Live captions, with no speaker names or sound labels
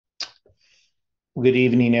Good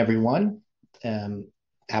evening, everyone. Um,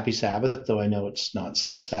 Happy Sabbath, though I know it's not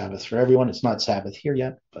Sabbath for everyone. It's not Sabbath here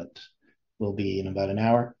yet, but will be in about an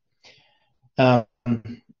hour. Um,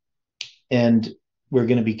 and we're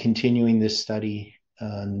going to be continuing this study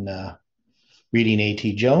on reading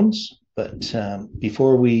A.T. Jones. But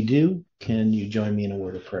before we do, can you join me in a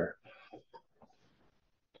word of prayer?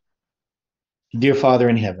 Dear Father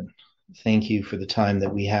in heaven, thank you for the time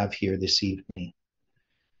that we have here this evening.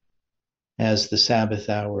 As the Sabbath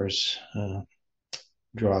hours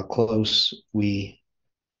draw close, we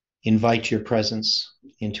invite your presence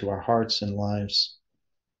into our hearts and lives,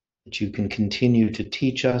 that you can continue to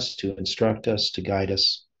teach us, to instruct us, to guide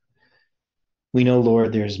us. We know,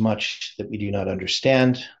 Lord, there's much that we do not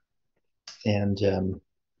understand, and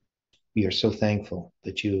we are so thankful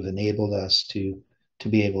that you have enabled us to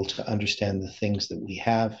be able to understand the things that we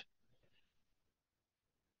have.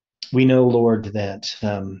 We know, Lord, that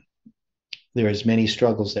there is many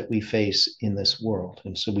struggles that we face in this world,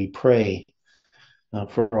 and so we pray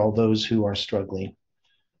for all those who are struggling,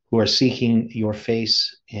 who are seeking your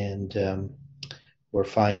face, and we're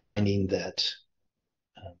finding that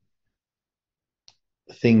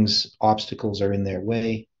obstacles are in their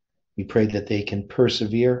way. We pray that they can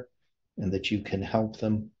persevere and that you can help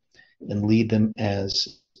them and lead them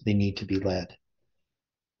as they need to be led.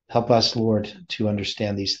 Help us, Lord, to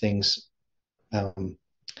understand these things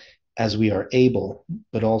as we are able,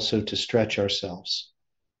 but also to stretch ourselves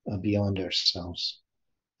beyond ourselves,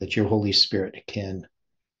 that your Holy Spirit can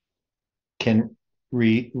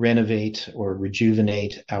renovate or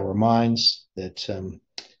rejuvenate our minds, that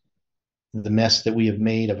the mess that we have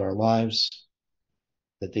made of our lives,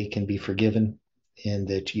 that they can be forgiven, and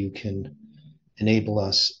that you can enable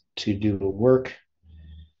us to do a work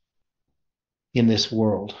in this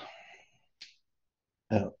world.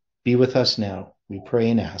 Be with us now, we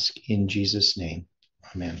pray and ask in Jesus' name.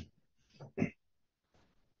 Amen.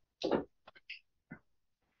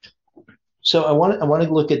 So I want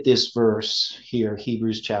to look at this verse here,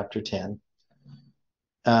 Hebrews chapter 10.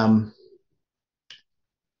 And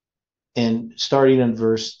starting in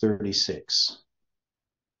verse 36.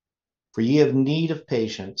 For ye have need of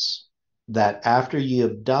patience, that after ye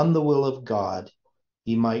have done the will of God,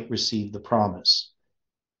 ye might receive the promise.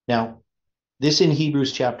 Now, this in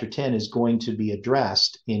Hebrews chapter 10 is going to be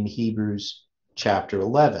addressed in Hebrews chapter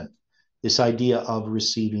 11, this idea of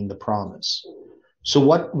receiving the promise. So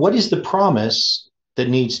what is the promise that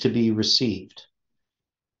needs to be received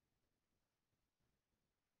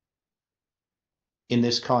in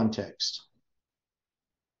this context?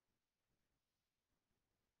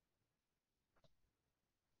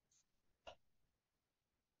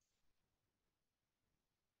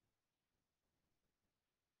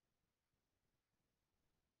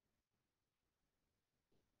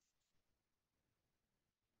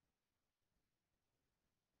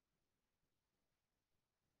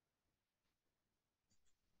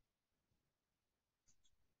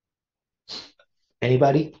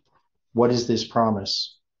 Anybody? What is this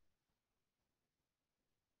promise?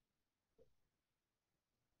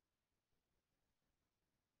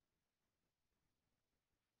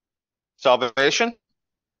 Salvation?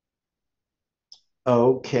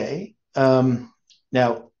 Okay. Now,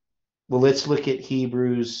 well, let's look at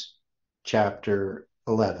Hebrews chapter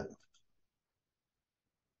 11.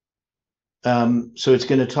 So it's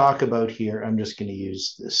going to talk about here. I'm just going to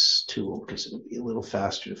use this tool because it'll be a little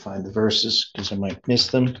faster to find the verses because I might miss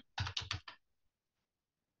them.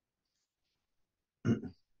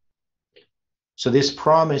 So this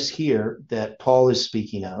promise here that Paul is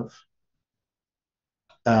speaking of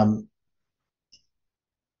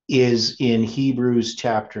is in Hebrews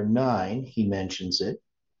chapter 9. He mentions it.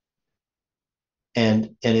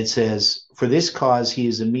 And it says, for this cause he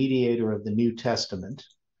is a mediator of the New Testament,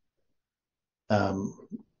 of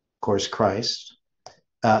course, Christ,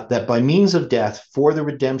 that by means of death, for the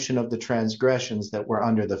redemption of the transgressions that were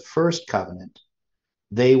under the first covenant,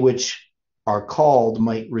 they which are called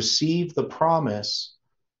might receive the promise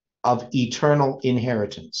of eternal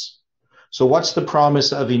inheritance. So what's the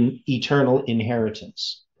promise of eternal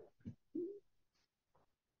inheritance?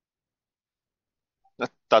 I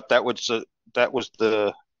thought that was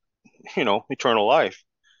the eternal life.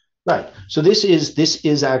 Right. So this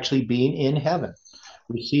is actually being in heaven,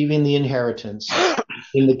 receiving the inheritance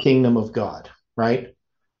in the kingdom of God, right?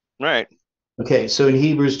 Right. Okay, so in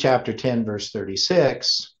Hebrews chapter 10, verse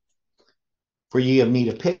 36, for ye have need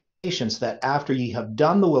of patience, that after ye have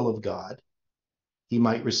done the will of God, ye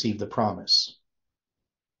might receive the promise.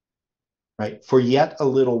 Right? For yet a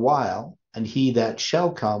little while, and he that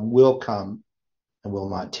shall come will come and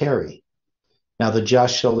will not tarry. Now the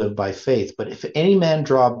just shall live by faith. But if any man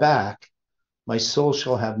draw back, my soul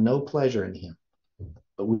shall have no pleasure in him.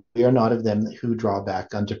 But we are not of them who draw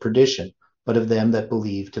back unto perdition, but of them that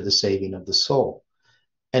believe to the saving of the soul.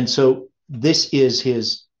 And so this is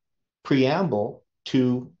his preamble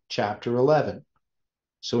to chapter 11.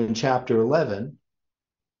 So in chapter 11,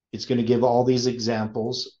 it's going to give all these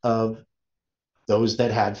examples of those that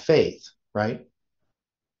had faith, right?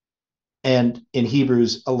 And in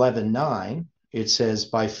Hebrews 11:9, it says,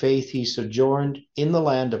 by faith he sojourned in the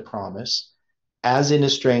land of promise, as in a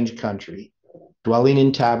strange country, dwelling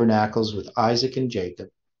in tabernacles with Isaac and Jacob,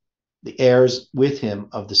 the heirs with him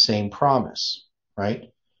of the same promise,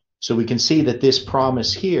 right? So we can see that this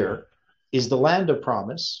promise here is the land of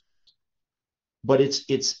promise, but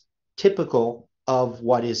it's typical of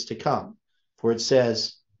what is to come. For it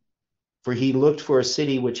says, for he looked for a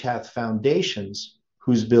city which hath foundations,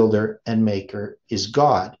 whose builder and maker is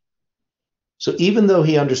God. So even though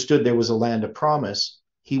he understood there was a land of promise,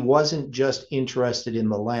 he wasn't just interested in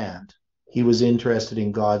the land. He was interested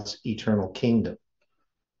in God's eternal kingdom.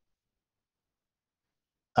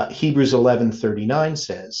 Hebrews 11:39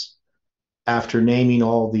 says, after naming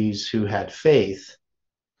all these who had faith,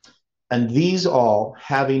 and these all,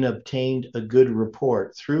 having obtained a good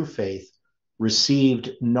report through faith,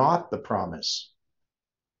 received not the promise,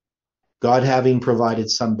 God having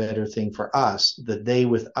provided some better thing for us, that they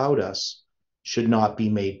without us should not be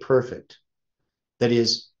made perfect. That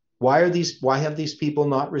is, why have these people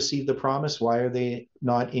not received the promise? Why are they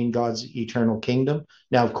not in God's eternal kingdom?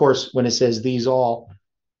 Now, of course, when it says these all,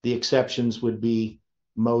 the exceptions would be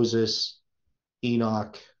Moses,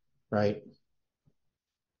 Enoch, right?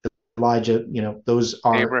 Elijah, those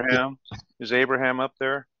are Abraham. Is Abraham up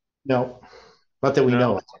there? no, not that we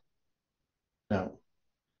know No. of. No.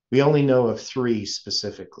 We only know of 3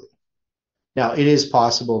 specifically. Now, it is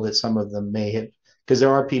possible that some of them may have, because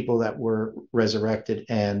there are people that were resurrected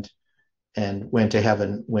and went to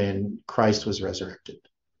heaven when Christ was resurrected.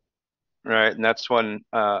 Right, and that's when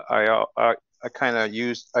I kind of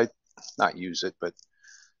not use it, but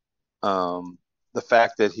the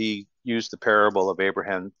fact that he used the parable of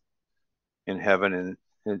Abraham in heaven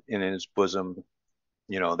and in his bosom,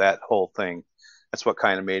 that whole thing. That's what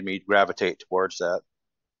kind of made me gravitate towards that.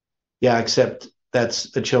 Yeah, except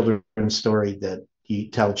that's a children's story that you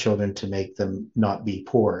tell children to make them not be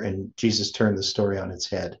poor, and Jesus turned the story on its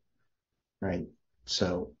head, right?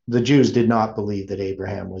 So the Jews did not believe that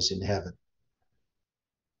Abraham was in heaven,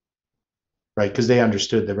 right? Because they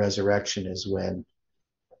understood the resurrection is when,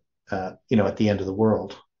 at the end of the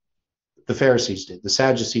world. The Pharisees did. The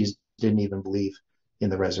Sadducees didn't even believe in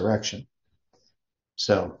the resurrection.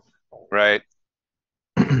 So, right.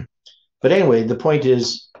 But anyway, the point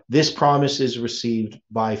is, this promise is received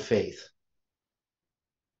by faith.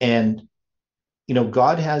 And,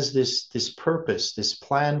 God has this purpose, this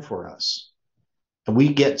plan for us. And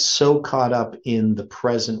we get so caught up in the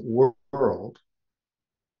present world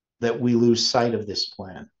that we lose sight of this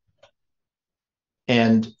plan.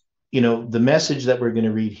 And, the message that we're going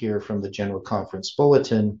to read here from the General Conference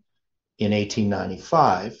Bulletin in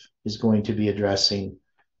 1895 is going to be addressing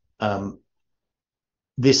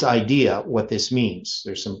this idea, what this means.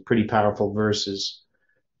 There's some pretty powerful verses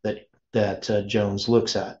that Jones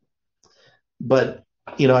looks at. But,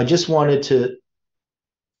 I just wanted to,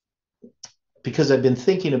 because I've been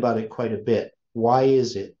thinking about it quite a bit, why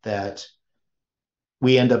is it that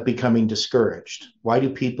we end up becoming discouraged? Why do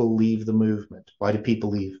people leave the movement? Why do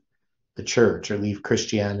people leave the church or leave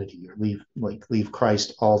Christianity or leave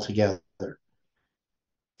Christ altogether?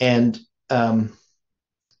 And,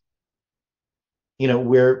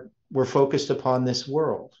 we're focused upon this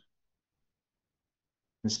world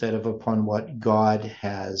instead of upon what God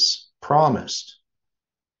has promised.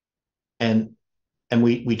 And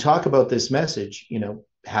we talk about this message,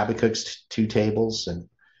 Habakkuk's 2 tables and,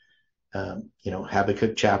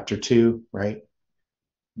 Habakkuk chapter 2, right?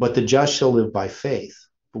 But the just shall live by faith.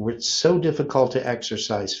 But it's so difficult to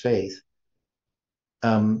exercise faith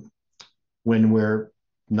when we're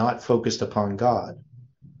not focused upon God.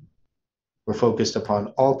 We're focused upon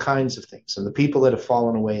all kinds of things. And the people that have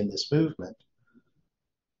fallen away in this movement,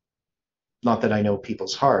 not that I know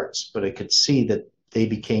people's hearts, but I could see that they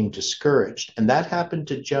became discouraged. And that happened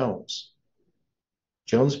to Jones.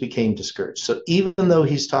 Jones became discouraged. So even though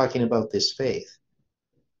he's talking about this faith,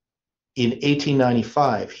 in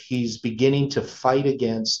 1895, he's beginning to fight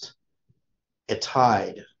against a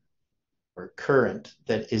tide or current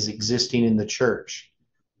that is existing in the church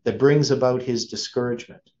that brings about his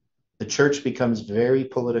discouragement. The church becomes very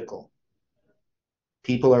political.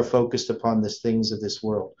 People are focused upon the things of this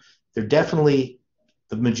world. They're definitely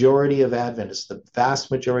The majority of Adventists, the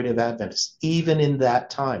vast majority of Adventists, even in that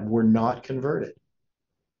time, were not converted.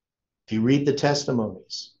 If you read the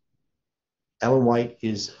testimonies, Ellen White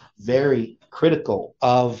is very critical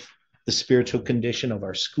of the spiritual condition of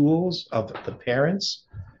our schools, of the parents,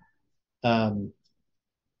 of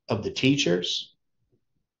the teachers,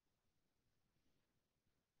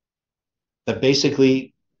 that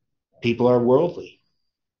basically people are worldly,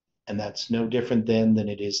 and that's no different then than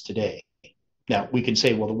it is today. Now, we can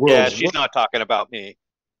say, well, the Yeah, world's she's not talking about me.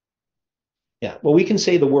 yeah, well, we can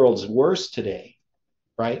say the world's worse today,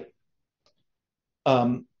 right?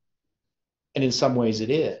 And in some ways it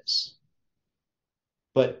is.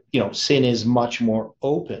 But, sin is much more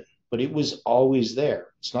open, but it was always there.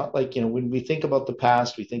 It's not like, when we think about the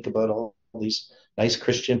past, we think about all these nice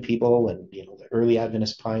Christian people and, the early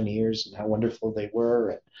Adventist pioneers and how wonderful they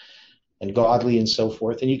were and godly and so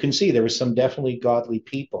forth. And you can see there were some definitely godly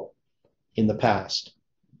people in the past.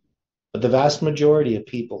 But the vast majority of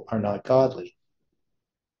people are not godly.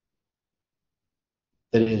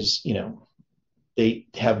 That is, they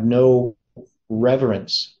have no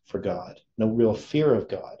reverence for God, no real fear of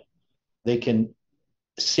God. They can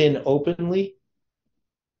sin openly,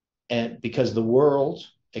 and because the world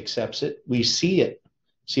accepts it, we see it.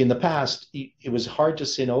 See, in the past, it was hard to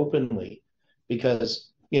sin openly because,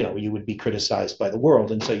 you would be criticized by the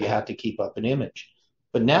world, and so you had to keep up an image.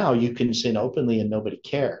 But now you can sin openly and nobody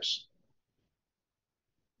cares.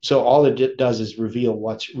 So all it does is reveal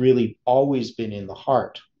what's really always been in the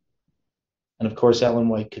heart. And of course, Ellen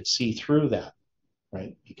White could see through that,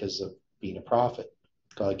 right? Because of being a prophet,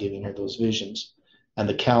 God giving her those visions and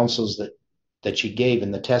the counsels that she gave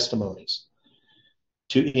in the testimonies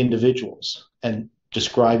to individuals and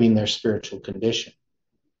describing their spiritual condition.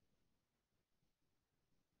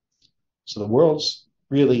 So the world's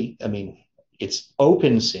really, it's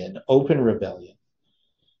open sin, open rebellion.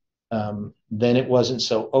 Then it wasn't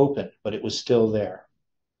so open, but it was still there.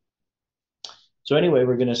 So anyway,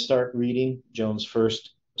 we're going to start reading Joan's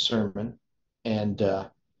first sermon, and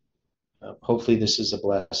hopefully this is a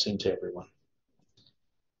blessing to everyone.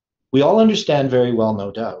 We all understand very well,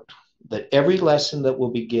 no doubt, that every lesson that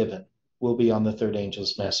will be given will be on the third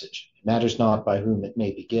angel's message. It matters not by whom it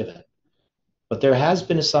may be given. But there has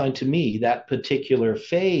been assigned to me that particular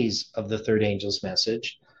phase of the third angel's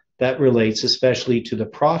message that relates especially to the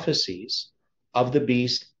prophecies of the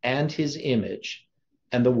beast and his image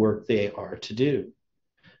and the work they are to do.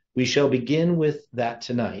 We shall begin with that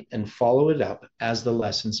tonight and follow it up as the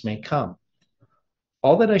lessons may come.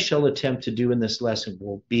 All that I shall attempt to do in this lesson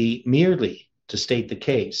will be merely to state the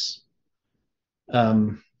case,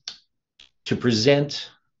 to present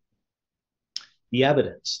the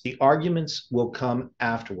evidence. The arguments will come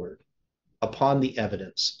afterward upon the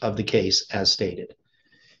evidence of the case as stated.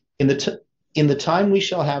 In the time we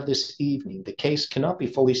shall have this evening, the case cannot be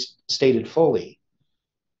fully stated fully,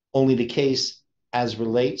 only the case as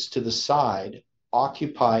relates to the side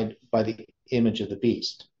occupied by the image of the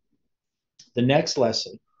beast. The next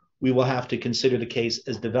lesson, we will have to consider the case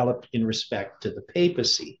as developed in respect to the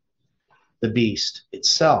papacy, the beast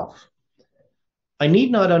itself. I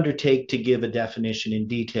need not undertake to give a definition in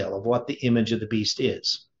detail of what the image of the beast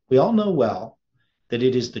is. We all know well that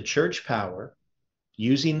it is the church power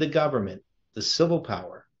using the government, the civil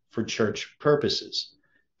power, for church purposes.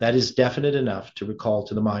 That is definite enough to recall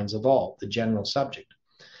to the minds of all the general subject.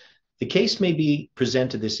 The case may be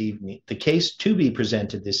presented this evening. The case to be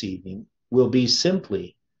presented this evening will be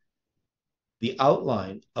simply the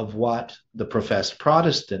outline of what the professed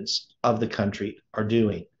Protestants of the country are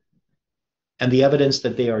doing, and the evidence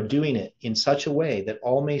that they are doing it in such a way that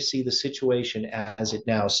all may see the situation as it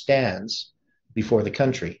now stands before the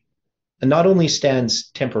country. And not only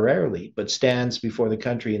stands temporarily, but stands before the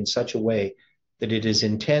country in such a way that it is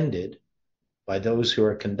intended by those who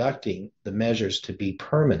are conducting the measures to be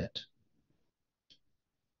permanent.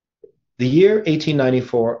 The year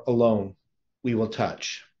 1894 alone we will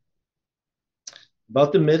touch.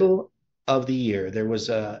 About the middle of the year, there was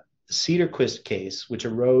a Cedarquist case which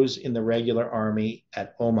arose in the regular army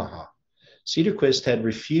at Omaha. Cedarquist had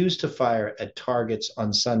refused to fire at targets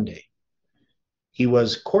on Sunday. He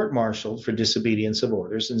was court-martialed for disobedience of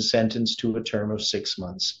orders and sentenced to a term of 6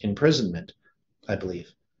 months imprisonment, I believe.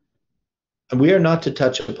 And we are not to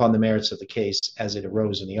touch upon the merits of the case as it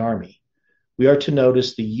arose in the army. We are to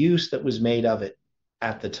notice the use that was made of it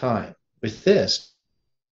at the time. With this,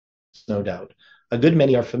 no doubt, a good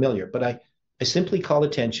many are familiar, but I simply call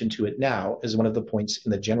attention to it now as one of the points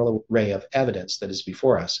in the general array of evidence that is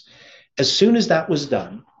before us. As soon as that was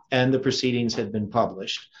done and the proceedings had been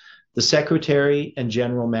published, The secretary and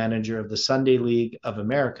general manager of the Sunday League of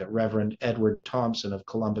America, Reverend Edward Thompson of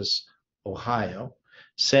Columbus, Ohio,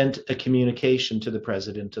 sent a communication to the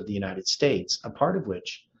President of the United States, a part of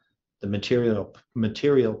which, the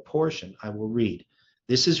material portion, I will read.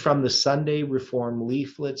 This is from the Sunday Reform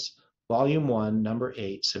Leaflets, Volume 1, Number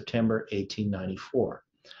 8, September 1894.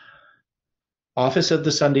 Office of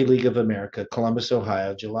the Sunday League of America, Columbus,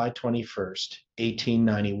 Ohio, July 21st,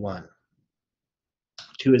 1891.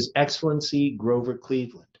 To His Excellency Grover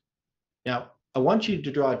Cleveland. Now, I want you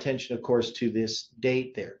to draw attention, of course, to this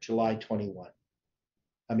date there, July 21.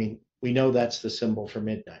 I mean, we know that's the symbol for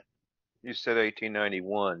midnight. You said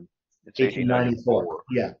 1891. It's 1894. 1894.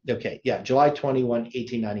 Yeah, okay. Yeah, July 21,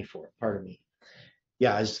 1894. Pardon me.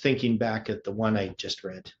 Yeah, I was thinking back at the one I just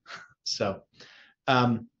read. So,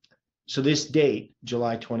 so this date,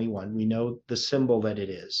 July 21, we know the symbol that it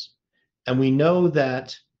is. And we know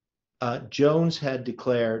that Jones had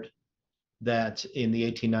declared that in the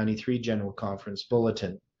 1893 General Conference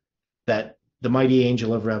Bulletin that the mighty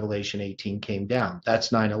angel of Revelation 18 came down. That's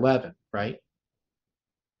 9/11, right?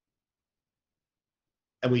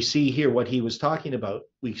 And we see here what he was talking about.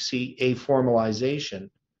 We see a formalization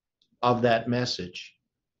of that message,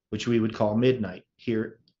 which we would call midnight,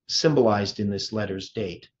 here symbolized in this letter's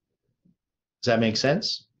date. Does that make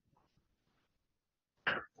sense?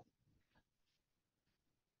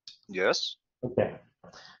 Yes. Okay.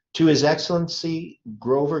 To His Excellency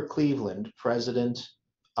Grover Cleveland, President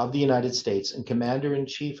of the United States and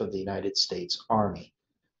Commander-in-Chief of the United States Army.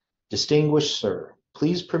 Distinguished Sir,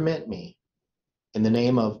 please permit me, in the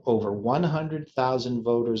name of over 100,000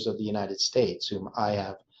 voters of the United States, whom I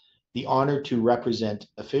have the honor to represent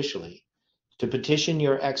officially, to petition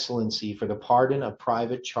Your Excellency for the pardon of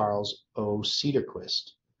Private Charles O.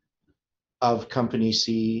 Cedarquist of Company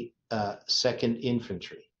C, 2nd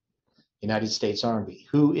Infantry, United States Army,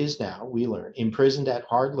 who is now, we learn, imprisoned at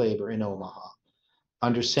hard labor in Omaha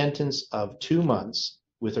under sentence of 2 months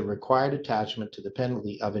with a required attachment to the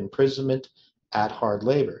penalty of imprisonment at hard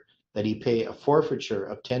labor, that he pay a forfeiture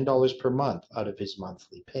of $10 per month out of his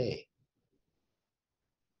monthly pay.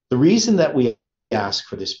 The reason that we ask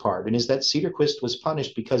for this pardon is that Cedarquist was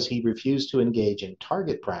punished because he refused to engage in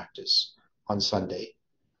target practice on Sunday,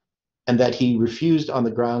 and that he refused on the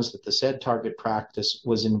grounds that the said target practice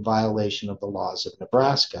was in violation of the laws of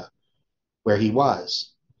Nebraska, where he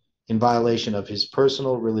was, in violation of his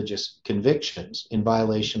personal religious convictions, in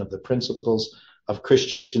violation of the principles of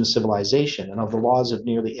Christian civilization and of the laws of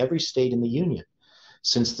nearly every state in the Union,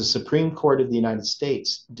 since the Supreme Court of the United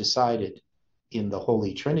States decided in the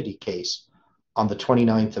Holy Trinity case on the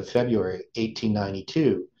 29th of February,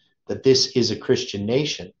 1892, that this is a Christian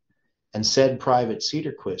nation, and said Private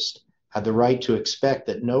Cedarquist had the right to expect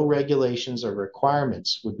that no regulations or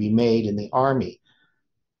requirements would be made in the Army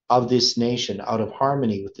of this nation out of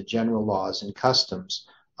harmony with the general laws and customs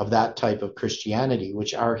of that type of Christianity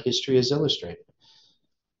which our history has illustrated.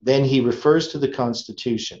 Then he refers to the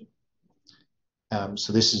Constitution.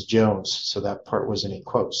 So this is Jones, so that part wasn't in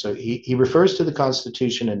quotes. So he refers to the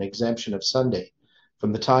Constitution and exemption of Sunday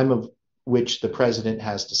from the time of which the president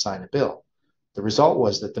has to sign a bill. The result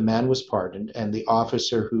was that the man was pardoned, and the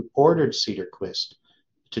officer who ordered Cedarquist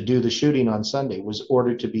to do the shooting on Sunday was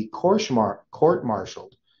ordered to be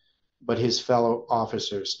court-martialed, but his fellow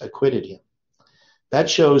officers acquitted him. That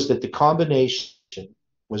shows that the combination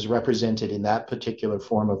was represented in that particular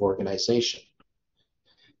form of organization,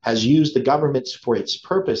 has used the government for its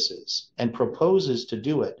purposes, and proposes to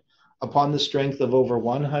do it upon the strength of over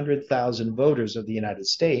 100,000 voters of the United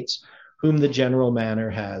States, whom the general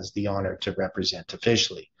manor has the honor to represent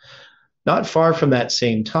officially. Not far from that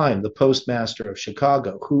same time, the postmaster of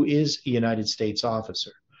Chicago, who is a United States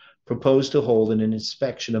officer, proposed to hold an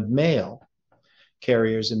inspection of mail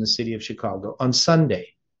carriers in the city of Chicago on Sunday,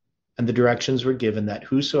 and the directions were given that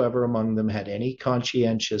whosoever among them had any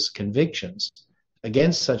conscientious convictions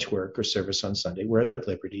against such work or service on Sunday were at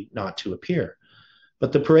liberty not to appear.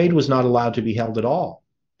 But the parade was not allowed to be held at all,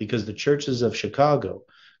 because the churches of Chicago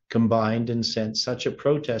combined and sent such a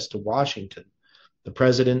protest to Washington, the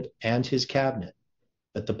president and his cabinet,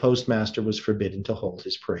 that the postmaster was forbidden to hold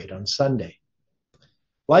his parade on Sunday.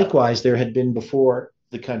 Likewise, there had been before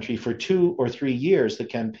the country for 2 or 3 years the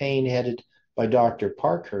campaign headed by Dr.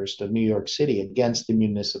 Parkhurst of New York City against the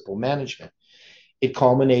municipal management. It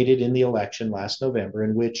culminated in the election last November,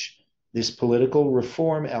 in which this political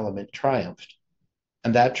reform element triumphed.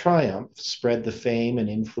 And that triumph spread the fame and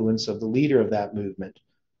influence of the leader of that movement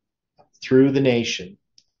through the nation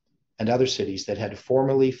and other cities that had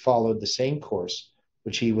formerly followed the same course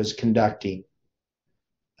which he was conducting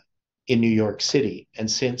in New York City,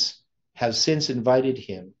 and have since invited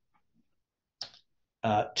him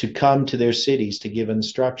to come to their cities to give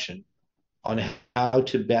instruction on how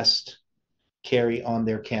to best carry on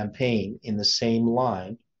their campaign in the same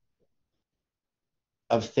line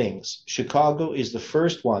of things. Chicago is the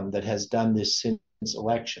first one that has done this since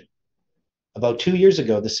election. About 2 years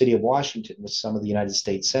ago, the city of Washington, with some of the United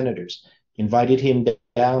States senators, invited him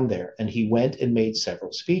down there, and he went and made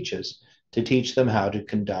several speeches to teach them how to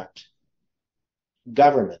conduct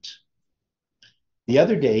government. The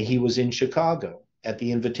other day, he was in Chicago at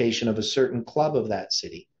the invitation of a certain club of that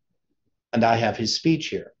city, and I have his speech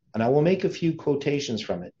here, and I will make a few quotations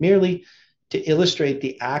from it, merely to illustrate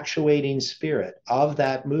the actuating spirit of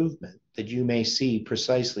that movement, that you may see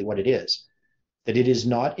precisely what it is, that it is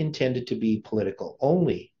not intended to be political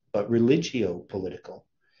only, but religio-political.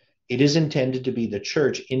 It is intended to be the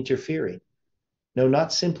church interfering. No,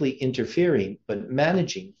 not simply interfering, but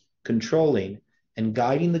managing, controlling, and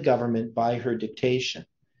guiding the government by her dictation,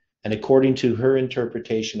 and according to her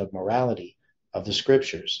interpretation of morality, of the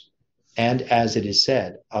scriptures, and as it is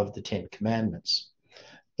said, of the Ten Commandments.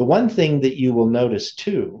 The one thing that you will notice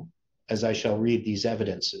too, as I shall read these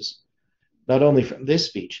evidences, not only from this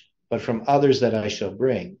speech, but from others that I shall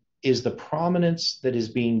bring, is the prominence that is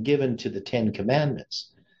being given to the Ten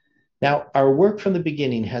Commandments. Now, our work from the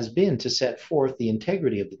beginning has been to set forth the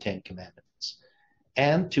integrity of the Ten Commandments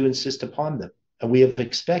and to insist upon them. And we have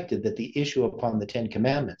expected that the issue upon the Ten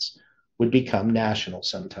Commandments would become national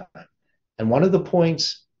sometime. And one of the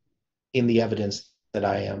points in the evidence that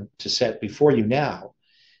I am to set before you now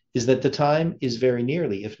is that the time is very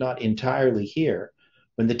nearly, if not entirely here,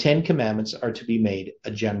 when the Ten Commandments are to be made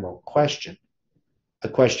a general question, a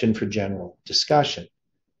question for general discussion,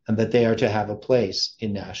 and that they are to have a place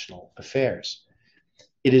in national affairs.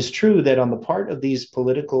 It is true that on the part of these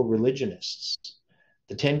political religionists,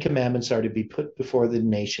 the Ten Commandments are to be put before the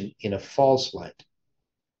nation in a false light,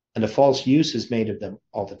 and a false use is made of them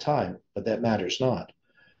all the time, but that matters not.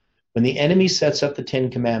 When the enemy sets up the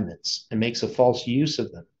Ten Commandments and makes a false use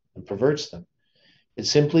of them and perverts them, it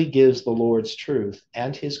simply gives the Lord's truth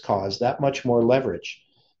and his cause that much more leverage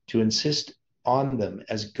to insist on them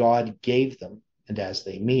as God gave them and as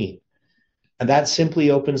they mean. And that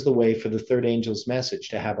simply opens the way for the third angel's message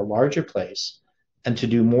to have a larger place and to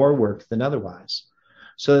do more work than otherwise.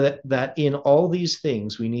 So that in all these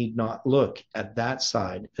things, we need not look at that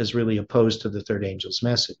side as really opposed to the third angel's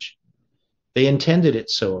message. They intended it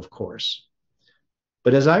so, of course.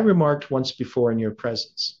 But as I remarked once before in your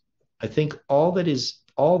presence, I think all that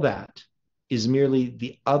is merely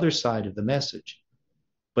the other side of the message,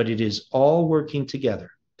 but it is all working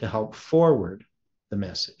together to help forward the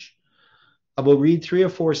message. I will read 3 or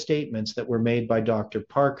 4 statements that were made by Dr.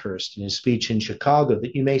 Parkhurst in his speech in Chicago,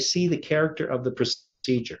 that you may see the character of the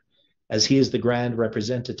procedure, as he is the grand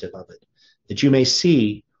representative of it, that you may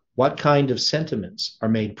see what kind of sentiments are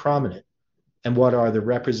made prominent and what are the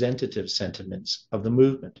representative sentiments of the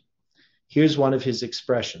movement. Here's one of his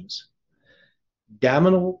expressions: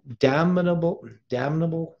 damnable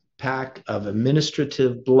pack of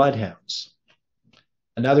administrative bloodhounds.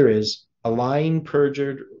 Another is a lying,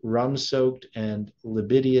 perjured, rum-soaked, and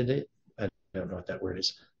libidinous, I don't know what that word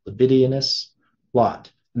is, libidinous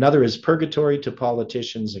lot. Another is purgatory to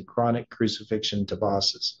politicians and chronic crucifixion to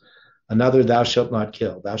bosses. Another, thou shalt not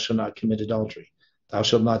kill, thou shalt not commit adultery, thou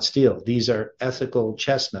shalt not steal. These are ethical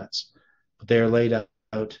chestnuts, but they are laid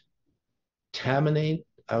out tammany.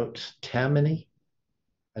 I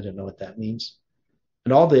don't know what that means.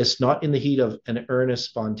 And all this not in the heat of an earnest,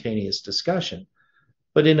 spontaneous discussion,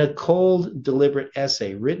 but in a cold, deliberate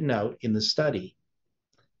essay written out in the study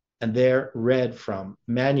and there read from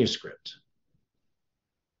manuscript.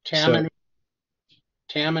 Tammany, so,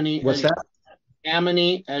 Tammany, what's that?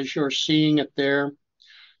 Tammany, as you're seeing it there,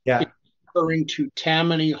 yeah, referring to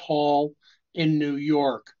Tammany Hall in New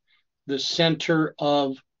York, the center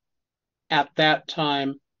of, at that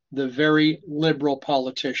time, the very liberal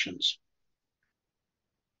politicians.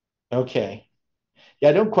 Okay. Yeah,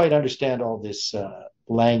 I don't quite understand all this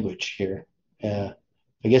language here. I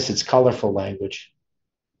guess it's colorful language.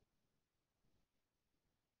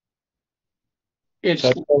 It's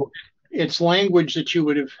language that you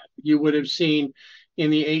would have seen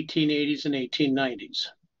in the 1880s and 1890s.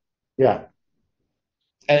 Yeah.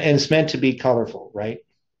 And it's meant to be colorful, right?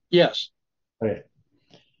 Yes. Okay.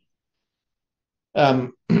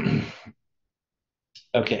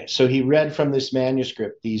 Okay, so he read from this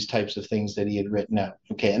manuscript these types of things that he had written out.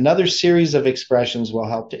 Okay, another series of expressions will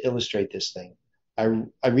help to illustrate this thing. I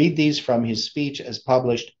read these from his speech as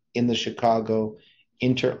published in the Chicago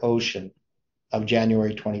Inter-Ocean of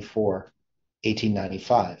January 24,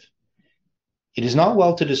 1895. It is not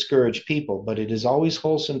well to discourage people, but it is always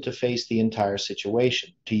wholesome to face the entire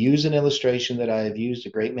situation. To use an illustration that I have used a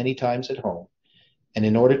great many times at home, and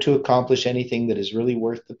in order to accomplish anything that is really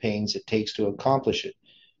worth the pains it takes to accomplish it,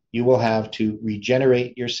 you will have to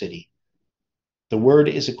regenerate your city. The word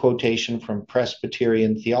is a quotation from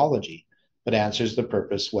Presbyterian theology, but answers the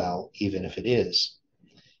purpose well, even if it is.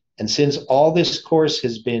 And since all this course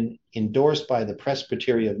has been endorsed by the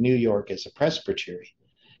Presbytery of New York as a presbytery,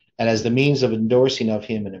 and as the means of endorsing of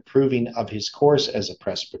him and approving of his course as a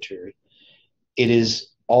presbytery, it is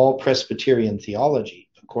all Presbyterian theology,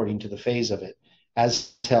 according to the phase of it,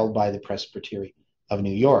 as held by the Presbytery of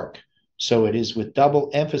New York. So it is with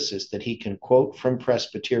double emphasis that he can quote from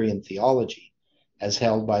Presbyterian theology, as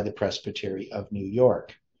held by the Presbytery of New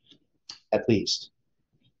York, at least.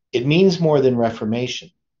 It means more than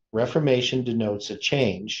Reformation. Reformation denotes a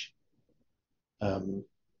change,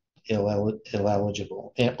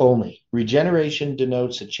 ineligible only. Regeneration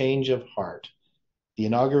denotes a change of heart, the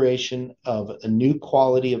inauguration of a new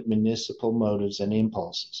quality of municipal motives and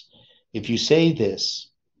impulses. If you say this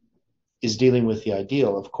is dealing with the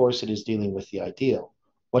ideal, of course it is dealing with the ideal.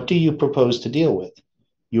 What do you propose to deal with?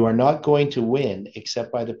 You are not going to win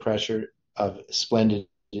except by the pressure of splendid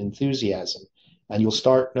enthusiasm, and you'll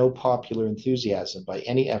start no popular enthusiasm by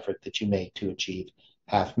any effort that you make to achieve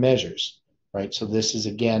half measures, right? So this is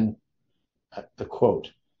again the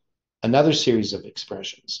quote. Another series of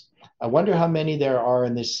expressions. I wonder how many there are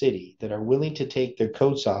in this city that are willing to take their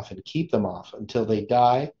coats off and keep them off until they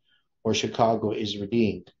die or Chicago is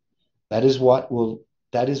redeemed. That is what will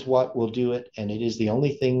do it, and it is the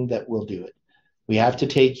only thing that will do it. You will have to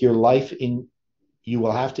take your life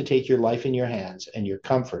in your hands, and your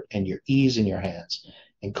comfort and your ease in your hands,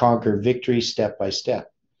 and conquer victory step by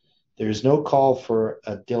step. There is no call for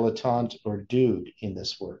a dilettante or dude in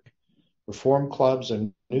this work. Reform clubs are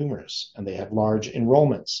numerous, and they have large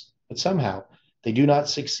enrollments, but somehow they do not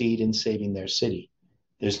succeed in saving their city.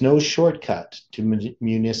 There's no shortcut to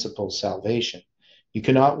municipal salvation. You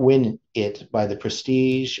cannot win it by the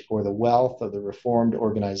prestige or the wealth of the reformed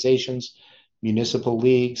organizations, municipal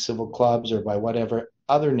leagues, civil clubs, or by whatever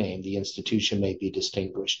other name the institution may be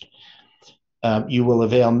distinguished. You will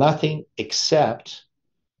avail nothing except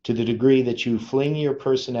to the degree that you fling your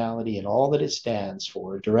personality and all that it stands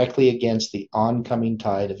for directly against the oncoming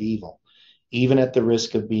tide of evil, even at the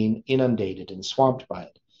risk of being inundated and swamped by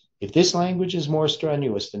it. If this language is more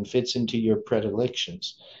strenuous than fits into your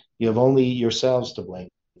predilections, you have only yourselves to blame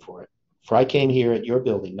for it. For I came here at your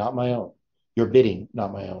bidding, not my own.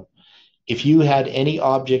 If you had any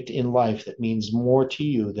object in life that means more to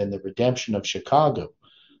you than the redemption of Chicago,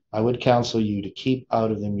 I would counsel you to keep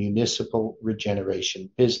out of the municipal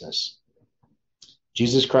regeneration business.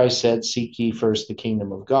 Jesus Christ said, seek ye first the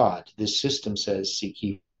kingdom of God. This system says, seek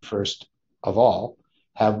ye first of all,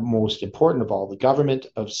 have most important of all, the government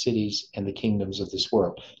of cities and the kingdoms of this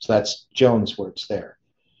world. So that's Jones' words there.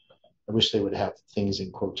 I wish they would have things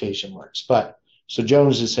in quotation marks. But so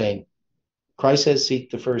Jones is saying, Christ says,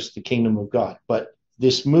 seek the kingdom of God. But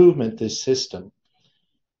this movement, this system,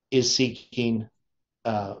 is seeking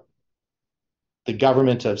the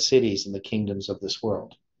government of cities and the kingdoms of this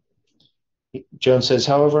world. Jones says,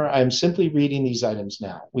 however, I am simply reading these items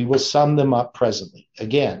now. We will sum them up presently.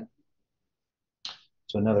 Again,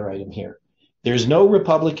 so another item here. There's no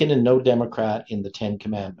Republican and no Democrat in the Ten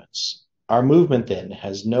Commandments. Our movement then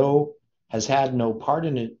has had no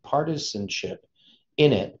partisanship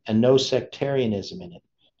in it and no sectarianism in it.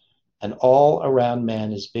 And all around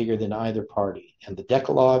man is bigger than either party. And the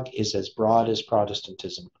Decalogue is as broad as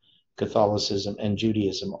Protestantism, Catholicism, and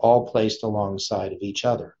Judaism, all placed alongside of each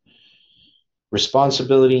other.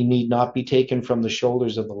 Responsibility need not be taken from the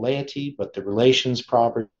shoulders of the laity, but the relations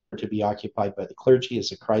proper to be occupied by the clergy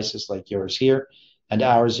is a crisis like yours here and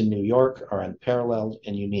ours in New York are unparalleled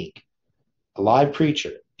and unique. A live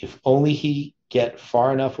preacher, if only he get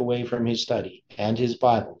far enough away from his study and his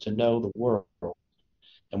Bible to know the world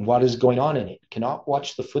and what is going on in it, cannot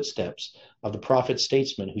watch the footsteps of the prophet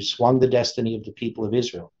statesman who swung the destiny of the people of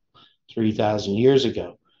Israel 3,000 years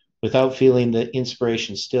ago without feeling the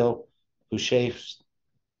inspiration still, who shapes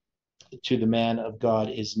to the man of God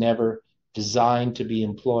is never designed to be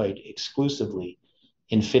employed exclusively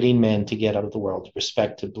in fitting men to get out of the world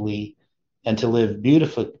respectably and to live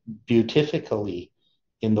beautifically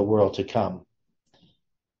in the world to come.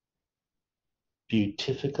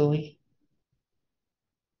 Beautifically?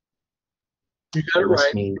 You got it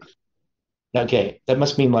right. Okay, that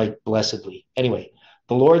must mean like blessedly. Anyway,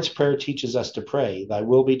 the Lord's Prayer teaches us to pray, thy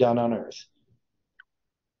will be done on earth.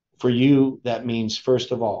 For you, that means,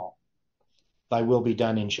 first of all, thy will be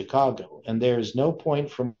done in Chicago. And there is no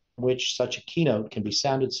point from which such a keynote can be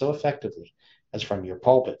sounded so effectively as from your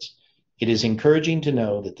pulpits. It is encouraging to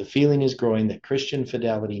know that the feeling is growing that Christian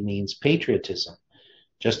fidelity means patriotism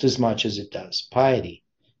just as much as it does piety,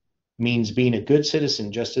 means being a good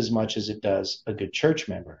citizen just as much as it does a good church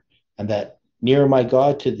member, and that Nearer My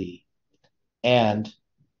God to Thee and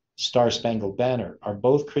Star Spangled Banner are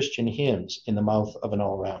both Christian hymns in the mouth of an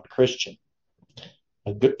all-round Christian.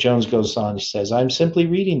 Jones goes on, he says, I'm simply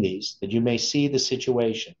reading these that you may see the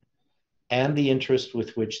situation and the interest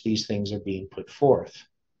with which these things are being put forth.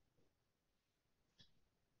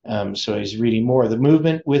 So he's reading more. The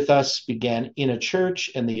movement with us began in a church,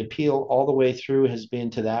 and the appeal all the way through has been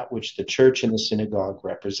to that which the church and the synagogue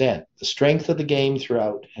represent. The strength of the game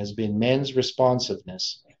throughout has been men's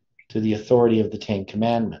responsiveness to the authority of the Ten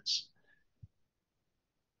Commandments.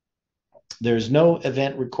 There's no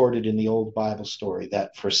event recorded in the old Bible story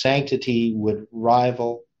that for sanctity would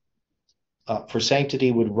rival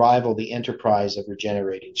the enterprise of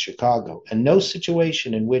regenerating Chicago, and no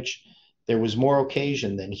situation in which there was more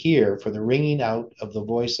occasion than here for the ringing out of the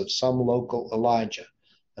voice of some local Elijah,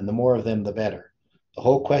 and the more of them the better. The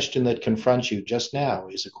whole question that confronts you just now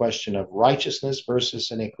is a question of righteousness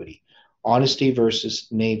versus iniquity, honesty versus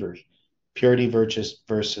knavery, purity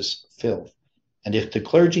versus filth. And if the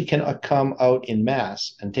clergy can come out in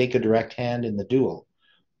mass and take a direct hand in the duel,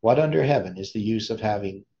 what under heaven is the use of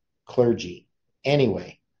having clergy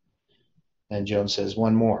anyway? And Jones says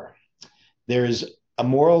one more. There is a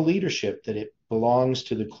moral leadership that it belongs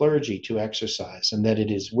to the clergy to exercise, and that it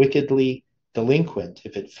is wickedly delinquent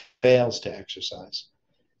if it fails to exercise.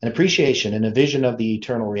 An appreciation and a vision of the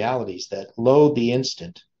eternal realities that loathe the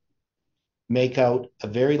instant make out a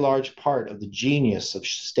very large part of the genius of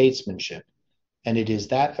statesmanship, and it is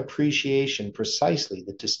that appreciation precisely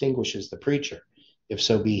that distinguishes the preacher, if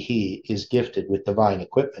so be he is gifted with divine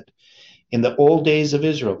equipment. In the old days of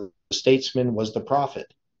Israel, the statesman was the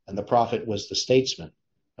prophet, and the prophet was the statesman.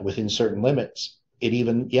 And within certain limits, it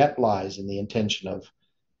even yet lies in the intention of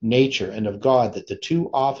nature and of God that the two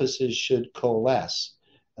offices should coalesce,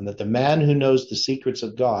 and that the man who knows the secrets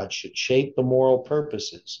of God should shape the moral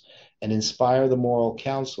purposes and inspire the moral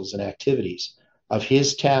counsels and activities of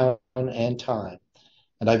his town and time.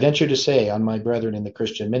 And I venture to say, on my brethren in the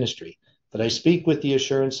Christian ministry, that I speak with the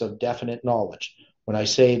assurance of definite knowledge when I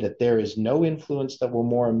say that there is no influence that will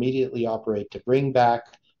more immediately operate to bring back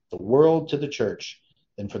the world to the church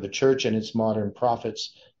than for the church and its modern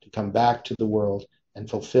prophets to come back to the world and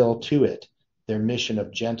fulfill to it their mission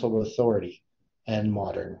of gentle authority and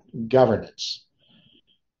modern governance.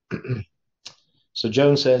 So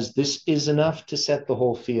Jones says, this is enough to set the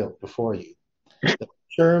whole field before you. The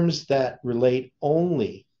terms that relate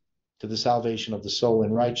only to the salvation of the soul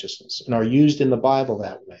in righteousness and are used in the Bible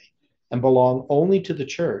that way and belong only to the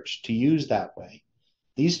church to use that way,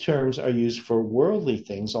 these terms are used for worldly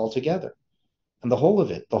things altogether. And the whole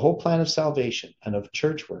of it, the whole plan of salvation and of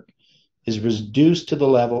church work, is reduced to the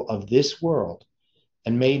level of this world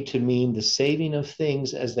and made to mean the saving of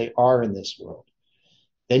things as they are in this world.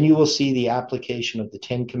 Then you will see the application of the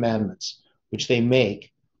Ten Commandments, which they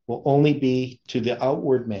make, will only be to the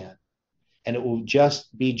outward man, and it will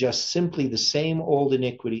be simply the same old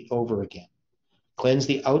iniquity over again. Cleanse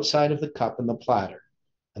the outside of the cup and the platter,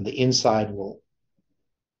 and the inside will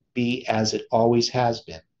be as it always has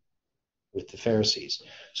been with the Pharisees.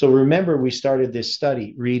 So remember, we started this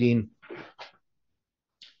study reading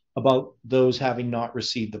about those having not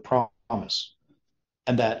received the promise,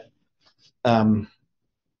 and that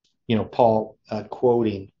Paul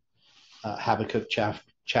quoting Habakkuk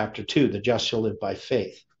chapter 2, the just shall live by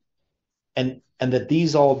faith, and that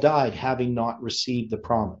these all died having not received the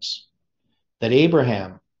promise. That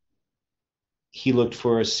Abraham, he looked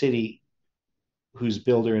for a city whose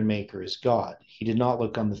builder and maker is God. He did not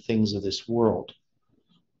look on the things of this world.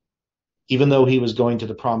 Even though he was going to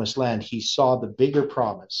the promised land, he saw the bigger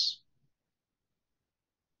promise.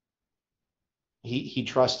 He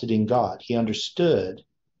trusted in God. He understood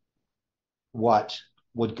what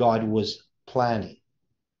God was planning,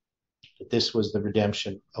 that this was the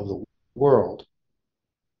redemption of the world,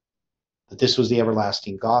 that this was the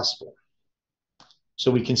everlasting gospel. So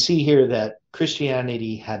we can see here that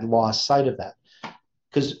Christianity had lost sight of that.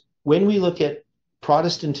 Because when we look at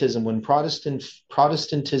Protestantism, when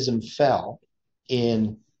Protestantism fell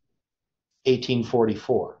in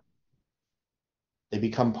 1844, they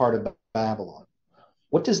become part of Babylon.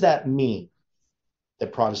 What does that mean,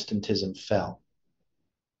 that Protestantism fell?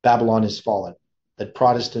 Babylon is fallen, that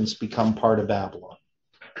Protestants become part of Babylon.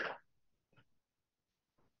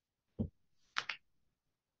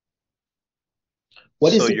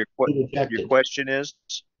 What is So it your question is?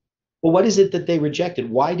 Well, what is it that they rejected?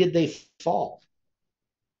 Why did they fall?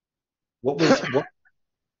 What was what?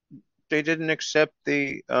 They didn't accept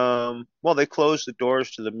well, they closed the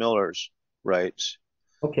doors to the Millers' rights.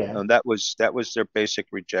 Okay. That was their basic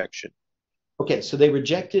rejection. Okay, so they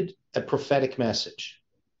rejected a prophetic message.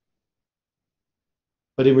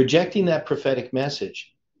 But in rejecting that prophetic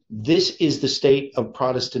message, this is the state of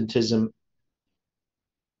Protestantism,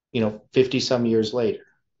 50 some years later,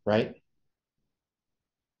 right?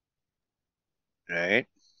 Right?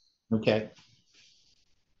 Okay.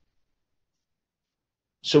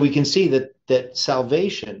 So we can see that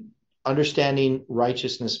salvation, understanding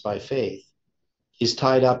righteousness by faith, is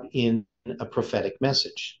tied up in a prophetic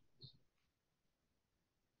message.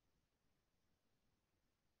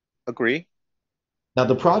 Agree? Now,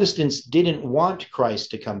 the Protestants didn't want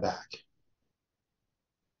Christ to come back.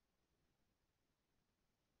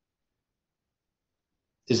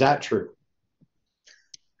 Is that true?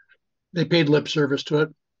 They paid lip service to it.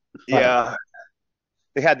 Right. Yeah,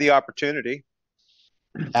 they had the opportunity.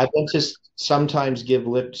 Adventists sometimes give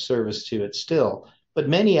lip service to it still, but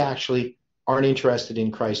many actually aren't interested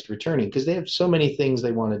in Christ returning because they have so many things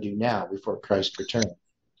they want to do now before Christ returns.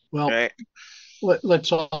 Well, Right?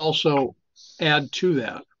 let's also add to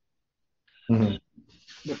that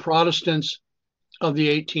Mm-hmm. the Protestants of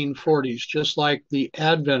the 1840s, just like the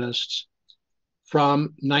Adventists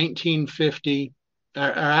from 1950, or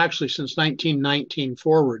actually since 1919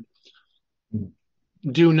 forward,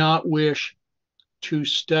 do not wish to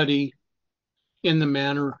study in the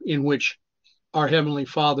manner in which our Heavenly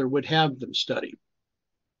Father would have them study.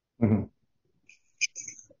 Mm-hmm.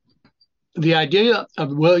 The idea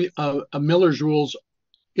of Miller's rules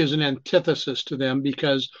is an antithesis to them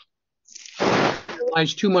because it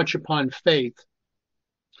relies too much upon faith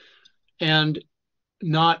and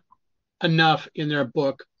not enough in their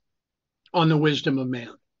book on the wisdom of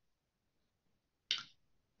man.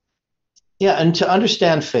 Yeah, and to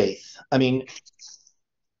understand faith,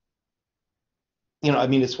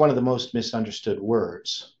 it's one of the most misunderstood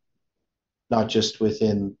words, not just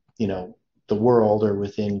within, the world or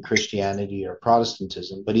within Christianity or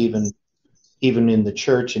Protestantism, but even in the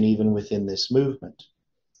church and even within this movement.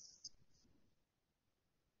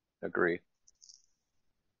 Agree.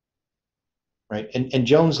 Right. And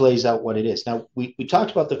Jones lays out what it is. Now, we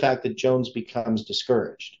talked about the fact that Jones becomes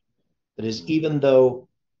discouraged. That is, even though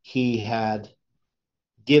he had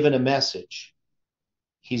given a message,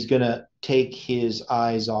 he's going to take his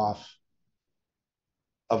eyes off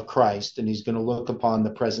of Christ and he's going to look upon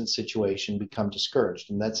the present situation, become discouraged.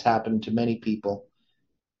 And that's happened to many people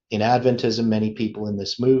in Adventism, many people in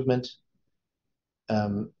this movement,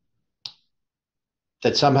 that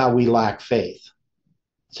somehow we lack faith.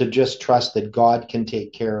 To just trust that God can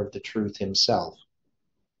take care of the truth himself.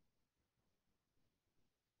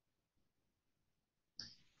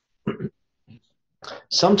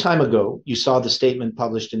 Some time ago, you saw the statement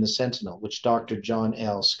published in the Sentinel, which Dr. John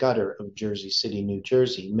L. Scudder of Jersey City, New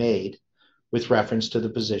Jersey, made with reference to the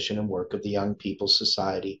position and work of the Young People's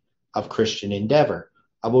Society of Christian Endeavor.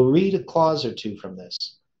 I will read a clause or two from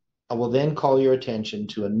this. I will then call your attention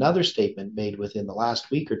to another statement made within the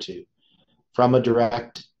last week or two from a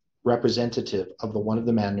direct representative of one of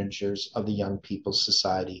the managers of the Young People's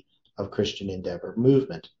Society of Christian Endeavor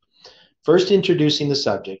movement. First introducing the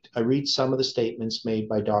subject, I read some of the statements made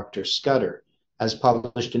by Dr. Scudder as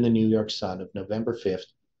published in the New York Sun of November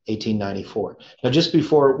 5th, 1894. Now, just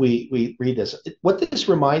before we read this, what this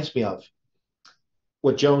reminds me of,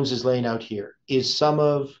 what Jones is laying out here, is some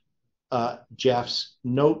of Jeff's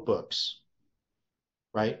notebooks,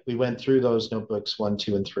 right? We went through those notebooks 1,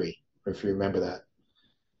 2, and 3, if you remember that,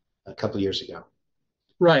 a couple of years ago.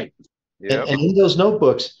 Right. Yep. And in those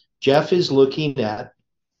notebooks, Jeff is looking at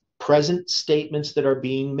present statements that are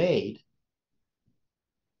being made,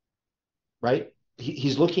 right?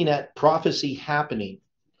 He's looking at prophecy happening,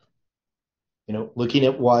 looking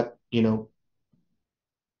at what,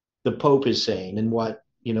 the Pope is saying and what,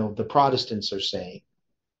 the Protestants are saying.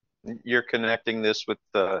 You're connecting this with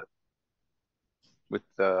a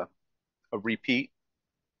repeat.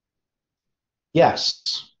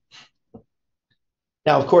 Yes.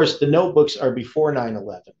 Now, of course, the notebooks are before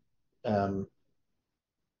 9/11,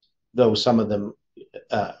 though some of them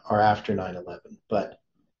are after 9/11. But,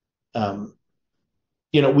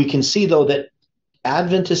 we can see, though, that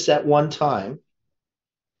Adventists at one time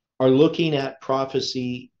are looking at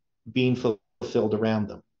prophecy being fulfilled around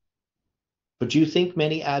them. But do you think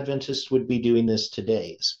many Adventists would be doing this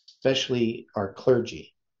today, especially our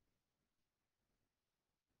clergy?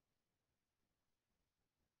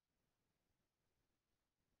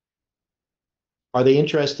 Are they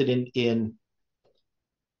interested in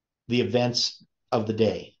the events of the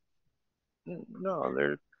day. No,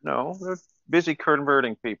 they're busy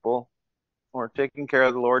converting people or taking care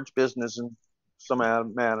of the Lord's business in some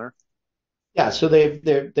manner. Yeah, so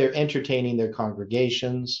they're entertaining their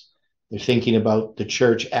congregations. They're thinking about the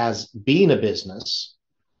church as being a business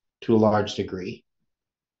to a large degree,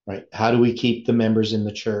 right? How do we keep the members in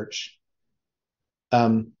the church?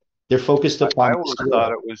 They're focused I upon always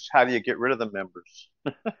thought it was, how do you get rid of the members?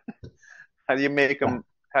 How do you make them?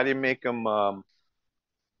 How do you make them?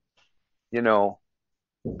 You know,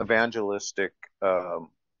 evangelistic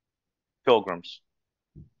pilgrims.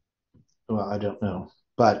 well, I don't know,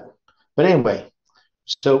 but anyway,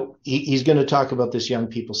 so he's going to talk about this Young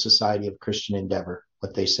People's Society of Christian Endeavor,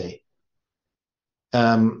 what they say.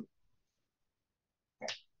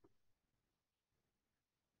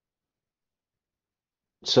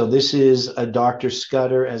 So this is a Dr.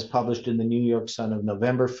 Scudder, as published in the New York Sun of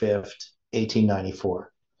November 5th,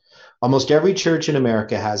 1894. Almost every church in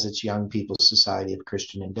America has its Young People's Society of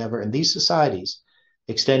Christian Endeavor, and these societies,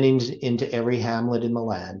 extending into every hamlet in the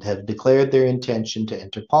land, have declared their intention to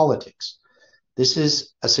enter politics. This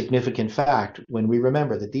is a significant fact when we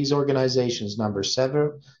remember that these organizations number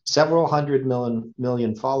several hundred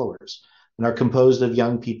million followers and are composed of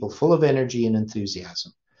young people full of energy and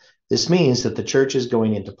enthusiasm. This means that the church is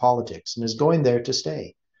going into politics and is going there to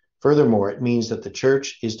stay. Furthermore, it means that the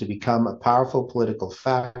church is to become a powerful political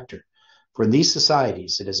factor. For in these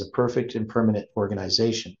societies, it is a perfect and permanent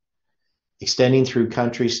organization, extending through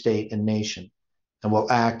country, state, and nation, and will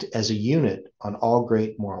act as a unit on all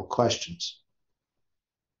great moral questions.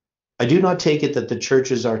 I do not take it that the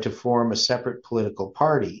churches are to form a separate political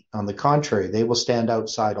party. On the contrary, they will stand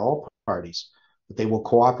outside all parties, but they will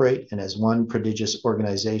cooperate and as one prodigious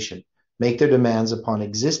organization, make their demands upon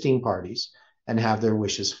existing parties and have their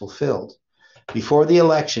wishes fulfilled. Before the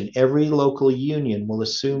election, every local union will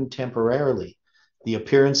assume temporarily the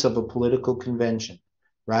appearance of a political convention,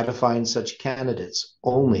 ratifying such candidates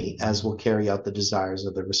only as will carry out the desires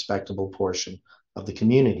of the respectable portion of the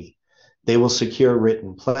community. They will secure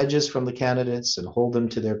written pledges from the candidates and hold them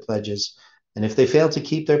to their pledges. And if they fail to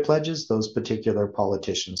keep their pledges, those particular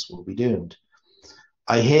politicians will be doomed.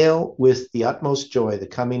 I hail with the utmost joy the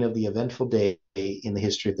coming of the eventful day in the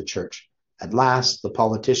history of the church. At last, the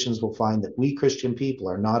politicians will find that we Christian people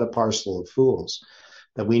are not a parcel of fools,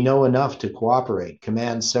 that we know enough to cooperate,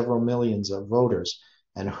 command several millions of voters,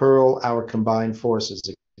 and hurl our combined forces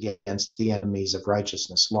against the enemies of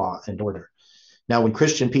righteousness, law, and order. Now, when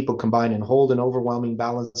Christian people combine and hold an overwhelming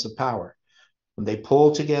balance of power, when they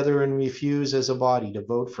pull together and refuse as a body to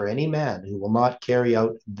vote for any man who will not carry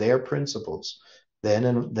out their principles, then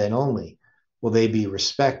and then only will they be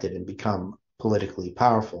respected and become politically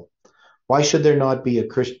powerful. Why should there not be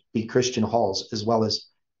Christian halls as well as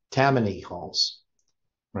Tammany halls?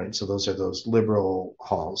 Right, so those are those liberal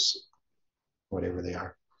halls, whatever they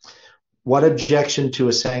are. What objection to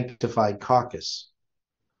a sanctified caucus?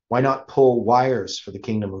 Why not pull wires for the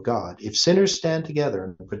kingdom of God? If sinners stand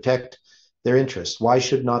together and protect their interests, why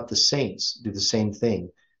should not the saints do the same thing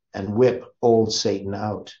and whip old Satan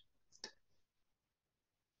out?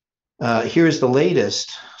 Here's the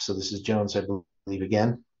latest. So this is Jones, I believe,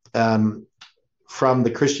 again. From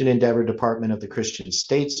the Christian Endeavor Department of the Christian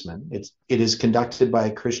Statesman. It is conducted by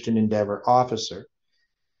a Christian Endeavor officer,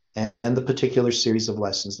 and the particular series of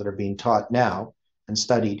lessons that are being taught now and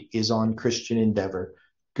studied is on Christian Endeavor,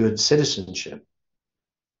 good citizenship.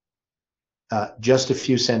 Just a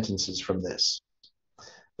few sentences from this.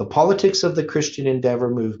 The politics of the Christian Endeavor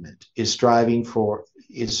movement is striving for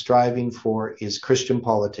is Christian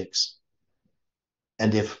politics,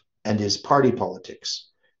 and is party politics.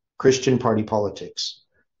 Christian party politics.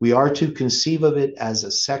 We are to conceive of it as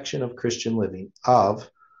a section of Christian living, of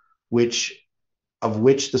which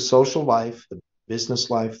the social life, the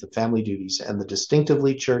business life, the family duties, and the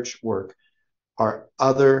distinctively church work are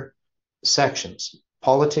other sections.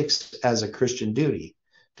 Politics as a Christian duty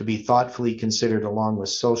to be thoughtfully considered along with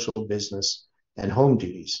social, business, and home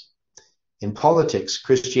duties. In politics,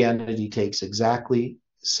 Christianity takes exactly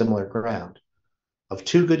similar ground. Of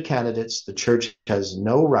two good candidates, the church has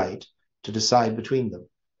no right to decide between them.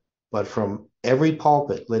 But from every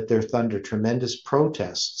pulpit let there thunder tremendous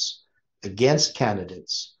protests against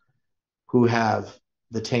candidates who have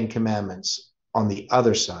the Ten Commandments on the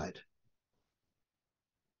other side.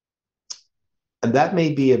 And that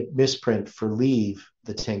may be a misprint for leave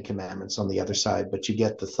the Ten Commandments on the other side, but you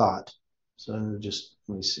get the thought. So just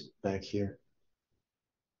let me see back here.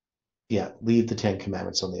 Yeah, leave the Ten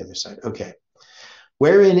Commandments on the other side. Okay.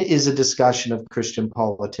 Wherein is a discussion of Christian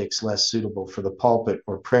politics less suitable for the pulpit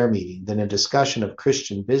or prayer meeting than a discussion of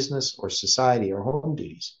Christian business or society or home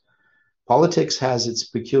duties? Politics has its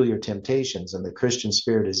peculiar temptations, and the Christian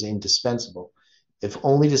spirit is indispensable, if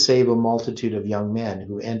only to save a multitude of young men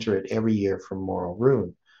who enter it every year from moral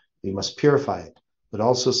ruin. We must purify it, but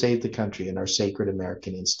also save the country and our sacred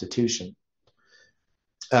American institution.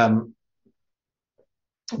 Then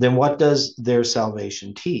what does their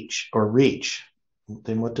salvation teach or reach?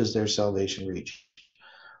 Then what does their salvation reach?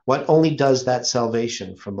 What only does that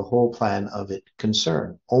salvation from the whole plan of it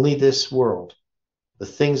concern? Only this world, the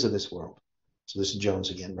things of this world. So this is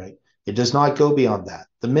Jones again, right? It does not go beyond that.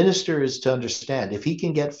 The minister is to understand, if he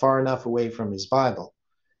can get far enough away from his Bible,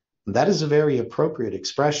 and that is a very appropriate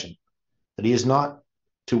expression, that he is not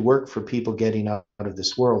to work for people getting out of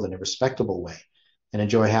this world in a respectable way and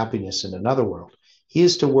enjoy happiness in another world. He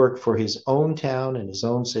is to work for his own town and his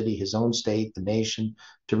own city, his own state, the nation,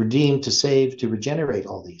 to redeem, to save, to regenerate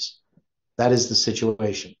all these. That is the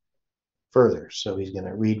situation. Further, so he's going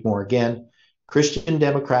to read more again. Christian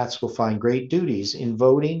Democrats will find great duties in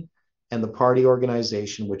voting and the party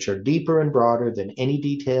organization, which are deeper and broader than any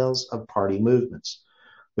details of party movements.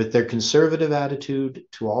 With their conservative attitude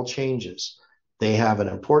to all changes, they have an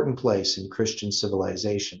important place in Christian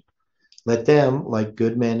civilization. Let them, like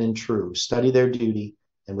good men and true, study their duty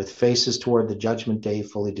and with faces toward the judgment day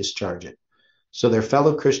fully discharge it. So their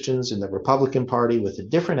fellow Christians in the Republican Party with a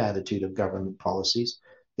different attitude of government policies,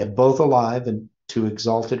 yet both alive and to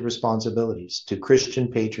exalted responsibilities, to Christian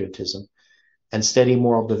patriotism and steady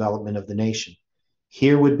moral development of the nation.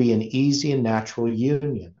 Here would be an easy and natural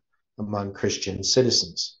union among Christian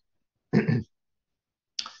citizens. The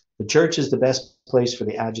church is the best place for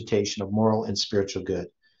the agitation of moral and spiritual good.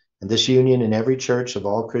 And this union in every church of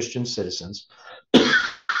all Christian citizens,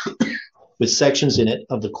 with sections in it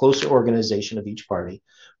of the closer organization of each party,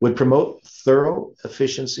 would promote thorough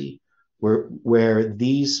efficiency where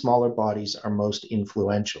these smaller bodies are most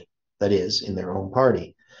influential, that is, in their own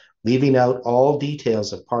party, leaving out all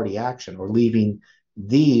details of party action or leaving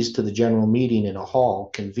these to the general meeting in a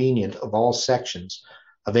hall convenient of all sections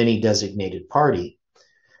of any designated party.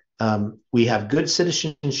 We have good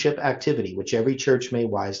citizenship activity, which every church may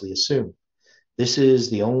wisely assume. This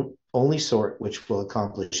is the only sort which will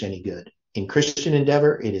accomplish any good. In Christian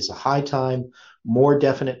endeavor, it is a high time more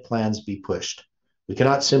definite plans be pushed. We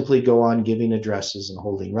cannot simply go on giving addresses and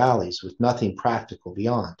holding rallies with nothing practical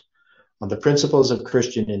beyond. On the principles of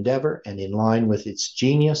Christian endeavor and in line with its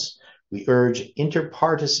genius, we urge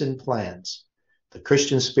interpartisan plans. The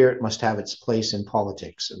Christian spirit must have its place in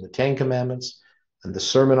politics, and the Ten Commandments and the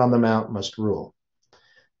Sermon on the Mount must rule.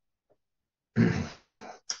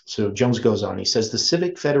 So Jones goes on. He says, the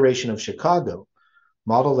Civic Federation of Chicago,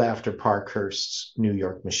 modeled after Parkhurst's New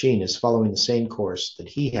York machine, is following the same course that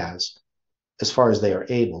he has, as far as they are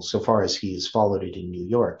able, so far as he has followed it in New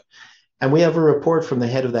York. And we have a report from the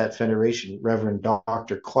head of that federation, Reverend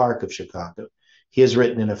Dr. Clark of Chicago. He has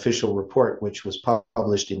written an official report, which was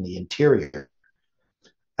published in the Interior.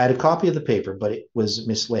 I had a copy of the paper, but it was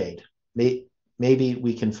mislaid. Maybe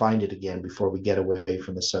we can find it again before we get away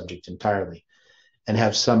from the subject entirely, and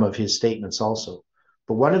have some of his statements also.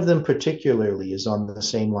 But one of them particularly is on the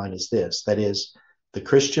same line as this, that is, the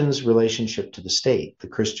Christian's relationship to the state, the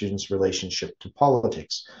Christian's relationship to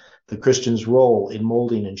politics, the Christian's role in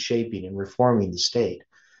molding and shaping and reforming the state.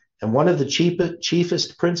 And one of the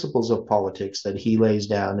chiefest principles of politics that he lays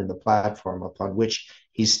down in the platform upon which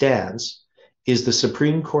he stands is the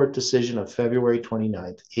Supreme Court decision of February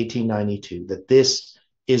 29th, 1892, that this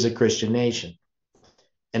is a Christian nation.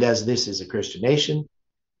 And as this is a Christian nation,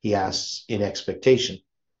 he asks in expectation,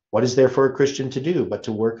 what is there for a Christian to do but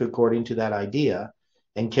to work according to that idea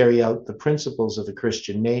and carry out the principles of the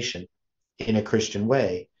Christian nation in a Christian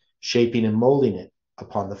way, shaping and molding it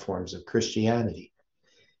upon the forms of Christianity?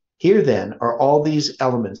 Here then are all these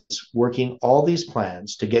elements working all these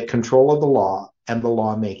plans to get control of the law and the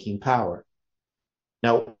law-making power.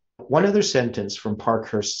 Now, one other sentence from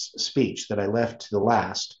Parkhurst's speech that I left to the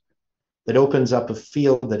last that opens up a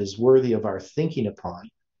field that is worthy of our thinking upon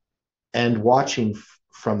and watching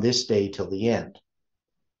from this day till the end.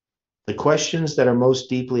 The questions that are most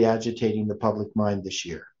deeply agitating the public mind this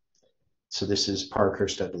year. So this is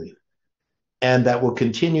Parkhurst, I believe. And that will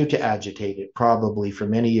continue to agitate it probably for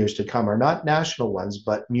many years to come are not national ones,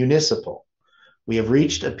 but municipal. We have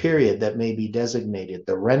reached a period that may be designated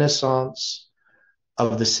the Renaissance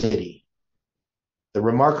of the city. The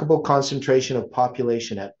remarkable concentration of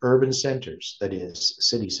population at urban centers, that is,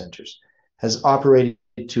 city centers, has operated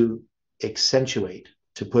to accentuate,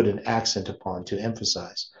 to put an accent upon, to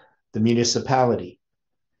emphasize the municipality.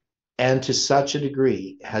 And to such a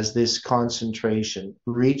degree has this concentration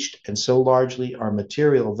reached, and so largely are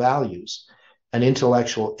material values and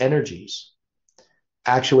intellectual energies,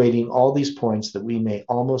 actuating all these points that we may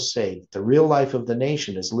almost say that the real life of the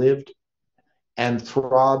nation is lived and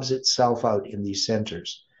throbs itself out in these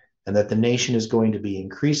centers, and that the nation is going to be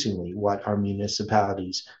increasingly what our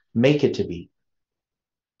municipalities make it to be,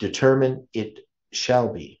 determine it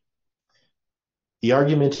shall be. The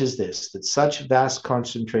argument is this, that such vast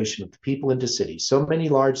concentration of the people into cities, so many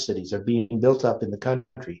large cities are being built up in the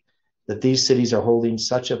country, that these cities are holding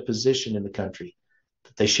such a position in the country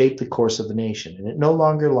that they shape the course of the nation, and it no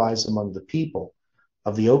longer lies among the people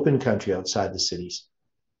of the open country outside the cities,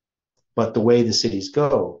 but the way the cities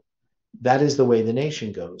go, that is the way the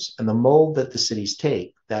nation goes, and the mold that the cities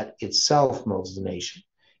take, that itself molds the nation.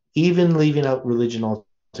 Even leaving out religion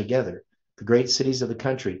altogether, the great cities of the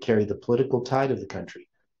country carry the political tide of the country,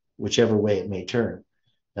 whichever way it may turn.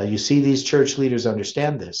 Now you see these church leaders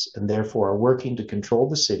understand this, and therefore are working to control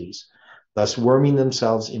the cities, thus worming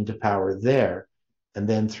themselves into power there, and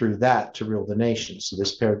then through that to rule the nation. So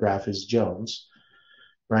this paragraph is Jones,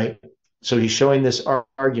 right? So he's showing this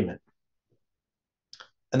argument.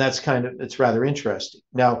 And it's rather interesting.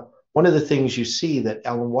 Now, one of the things you see that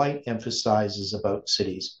Ellen White emphasizes about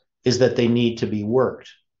cities is that they need to be worked,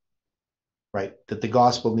 right? That the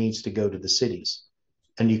gospel needs to go to the cities.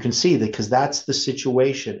 And you can see that because that's the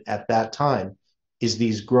situation at that time, is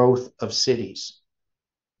these growth of cities,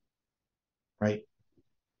 right?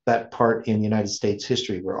 That part in the United States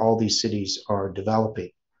history where all these cities are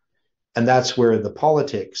developing. And that's where the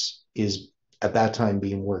politics is at that time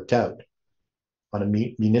being worked out on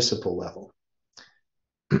a municipal level.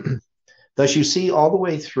 Thus, you see all the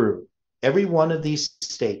way through, every one of these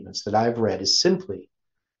statements that I've read is simply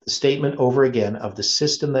the statement over again of the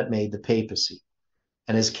system that made the papacy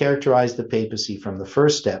and has characterized the papacy from the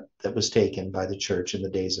first step that was taken by the church in the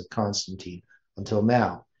days of Constantine until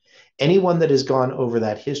now. Anyone that has gone over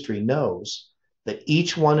that history knows that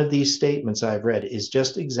each one of these statements I've read is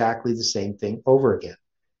just exactly the same thing over again.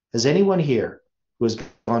 Has anyone here who has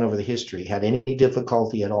gone over the history had any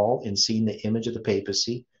difficulty at all in seeing the image of the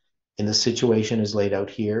papacy in the situation as laid out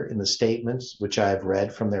here in the statements which I have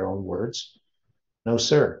read from their own words? No,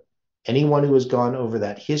 sir. Anyone who has gone over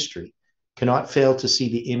that history cannot fail to see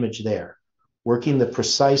the image there, working the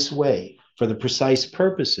precise way for the precise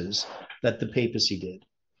purposes that the papacy did.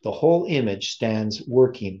 The whole image stands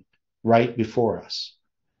working right before us.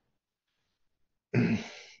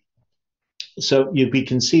 So we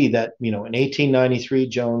can see that, in 1893,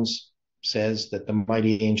 Jones says that the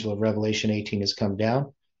mighty angel of Revelation 18 has come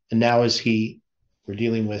down. And now we're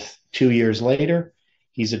dealing with 2 years later,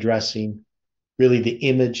 he's addressing really the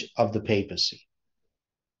image of the papacy.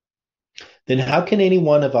 Then how can any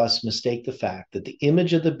one of us mistake the fact that the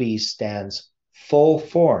image of the beast stands full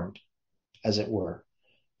formed, as it were,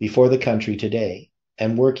 before the country today,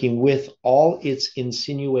 and working with all its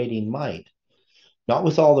insinuating might, not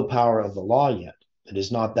with all the power of the law yet, it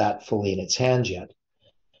is not that fully in its hands yet,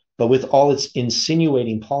 but with all its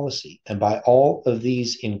insinuating policy, and by all of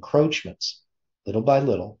these encroachments, little by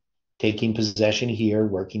little, taking possession here,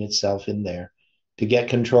 working itself in there, to get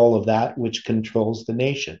control of that which controls the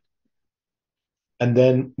nation, and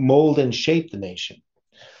then mold and shape the nation.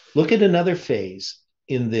 Look at another phase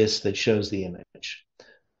in this that shows the image.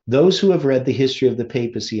 Those who have read the history of the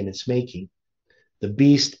papacy and its making, the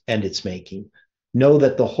beast and its making, know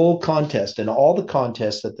that the whole contest and all the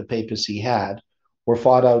contests that the papacy had were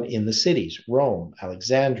fought out in the cities: Rome,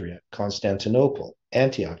 Alexandria, Constantinople,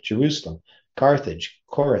 Antioch, Jerusalem, Carthage,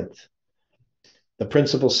 Corinth. The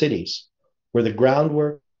principal cities were the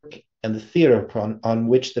groundwork and the theater on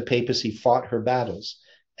which the papacy fought her battles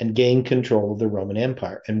and gained control of the Roman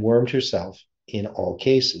Empire and wormed herself in all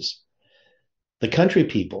cases. The country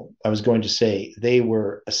people, I was going to say, they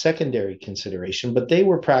were a secondary consideration, but they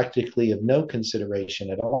were practically of no consideration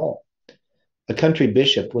at all. A country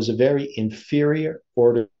bishop was a very inferior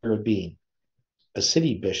order of being. A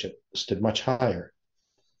city bishop stood much higher.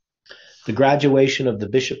 The graduation of the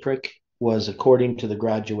bishopric was according to the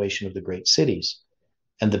graduation of the great cities,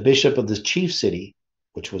 and the bishop of the chief city,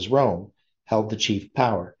 which was Rome, held the chief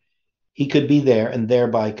power. He could be there and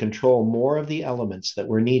thereby control more of the elements that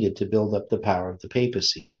were needed to build up the power of the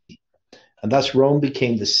papacy. And thus Rome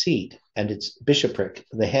became the seat and its bishopric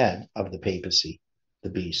the head of the papacy, the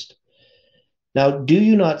beast. Now, do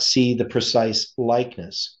you not see the precise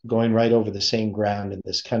likeness going right over the same ground in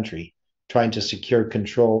this country, trying to secure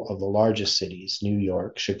control of the largest cities: New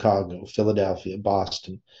York, Chicago, Philadelphia,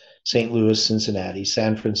 Boston, St. Louis, Cincinnati,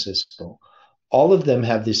 San Francisco? All of them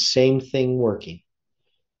have this same thing working.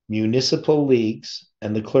 Municipal leagues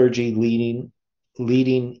and the clergy leading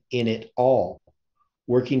in it all,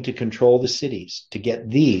 working to control the cities, to get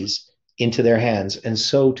these into their hands, and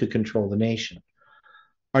so to control the nation.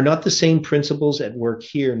 Are not the same principles at work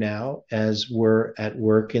here now as were at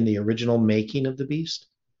work in the original making of the beast?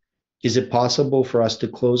 Is it possible for us to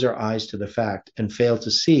close our eyes to the fact and fail to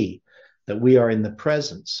see that we are in the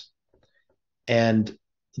presence and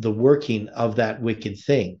the working of that wicked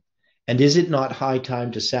thing? And is it not high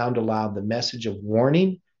time to sound aloud the message of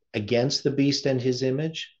warning against the beast and his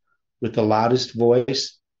image with the loudest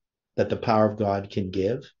voice that the power of God can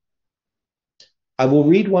give? I will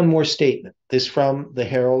read one more statement, this from the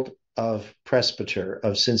Herald of Presbyter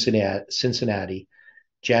of Cincinnati,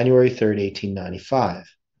 January 3rd, 1895.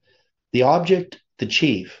 The object, the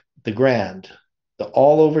chief, the grand, the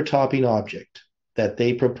all-overtopping object that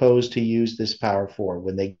they propose to use this power for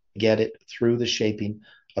when they get it through the shaping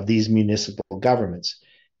of these municipal governments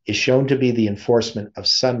is shown to be the enforcement of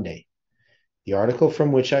Sunday. The article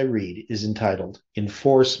from which I read is entitled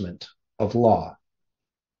Enforcement of Law.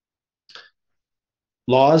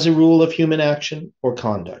 Law is a rule of human action or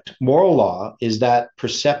conduct. Moral law is that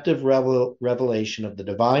perceptive revelation of the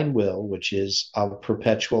divine will, which is of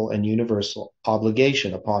perpetual and universal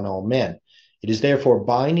obligation upon all men. It is therefore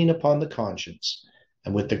binding upon the conscience,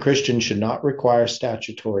 and with the Christian should not require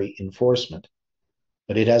statutory enforcement.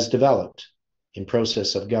 But it has developed, in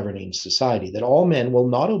process of governing society, that all men will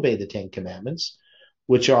not obey the Ten Commandments,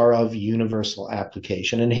 which are of universal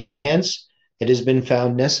application, and hence it has been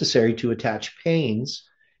found necessary to attach pains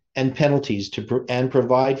and penalties and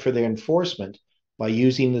provide for their enforcement by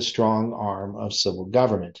using the strong arm of civil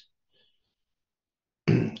government.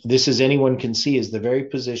 This, as anyone can see, is the very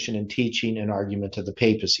position and teaching and argument of the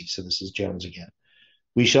papacy. So this is Jones again.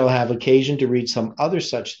 We shall have occasion to read some other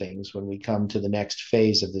such things when we come to the next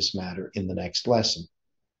phase of this matter in the next lesson.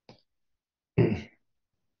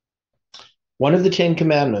 One of the Ten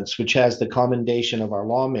Commandments, which has the commendation of our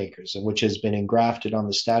lawmakers and which has been engrafted on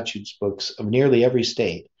the statutes books of nearly every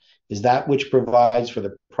state, is that which provides for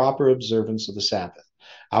the proper observance of the Sabbath.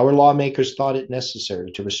 Our lawmakers thought it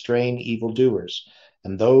necessary to restrain evildoers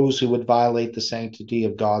and those who would violate the sanctity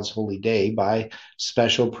of God's holy day by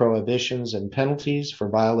special prohibitions and penalties for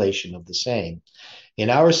violation of the same.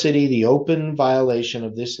 In our city, the open violation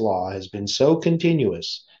of this law has been so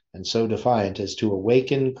continuous and so defiant as to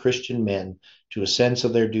awaken Christian men to a sense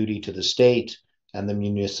of their duty to the state, and the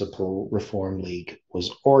Municipal Reform League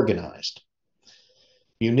was organized.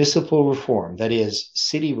 Municipal reform, that is,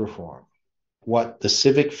 city reform, what the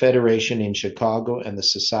Civic Federation in Chicago and the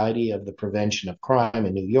Society of the Prevention of Crime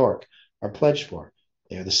in New York are pledged for.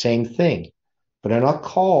 They are the same thing, but are not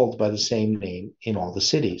called by the same name in all the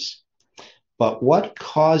cities. But what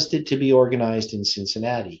caused it to be organized in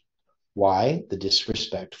Cincinnati? Why? The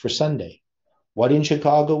disrespect for Sunday. What in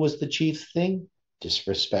Chicago was the chief thing?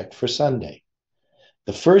 Disrespect for Sunday.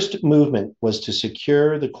 The first movement was to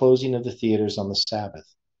secure the closing of the theaters on the Sabbath.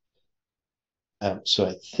 So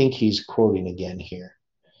I think he's quoting again here.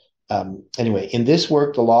 Anyway, in this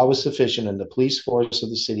work, the law was sufficient and the police force of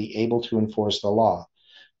the city able to enforce the law.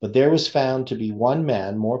 But there was found to be one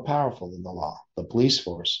man more powerful than the law, the police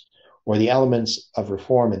force, or the elements of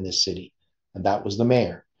reform in this city, and that was the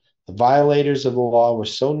mayor. The violators of the law were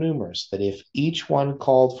so numerous that if each one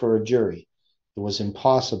called for a jury, it was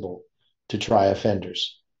impossible to try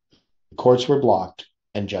offenders. The courts were blocked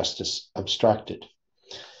and justice obstructed.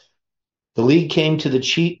 The League came to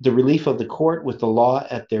the relief of the court with the law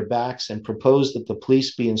at their backs and proposed that the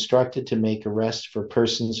police be instructed to make arrests for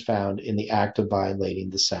persons found in the act of violating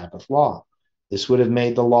the Sabbath law. This would have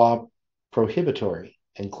made the law prohibitory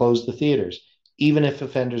and closed the theaters, even if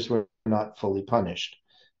offenders were not fully punished.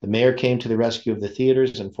 The mayor came to the rescue of the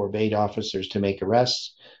theaters and forbade officers to make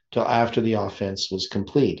arrests till after the offense was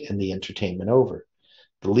complete and the entertainment over.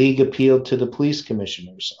 The League appealed to the police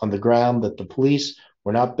commissioners on the ground that the police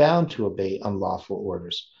were not bound to obey unlawful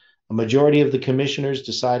orders. A majority of the commissioners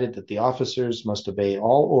decided that the officers must obey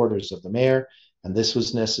all orders of the mayor, and this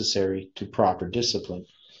was necessary to proper discipline.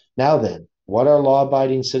 Now then, what are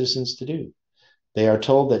law-abiding citizens to do? They are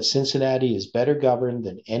told that Cincinnati is better governed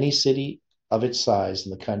than any city of its size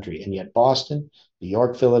in the country, and yet Boston, New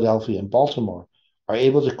York, Philadelphia, and Baltimore are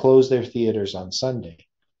able to close their theaters on Sunday.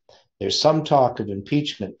 There's some talk of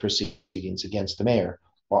impeachment proceedings against the mayor,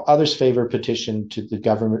 while others favor a petition to the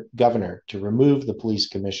governor to remove the police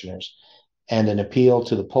commissioners and an appeal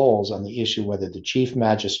to the polls on the issue whether the chief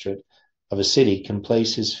magistrate of a city can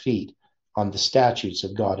place his feet on the statutes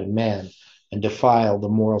of God and man and defile the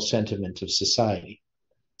moral sentiment of society.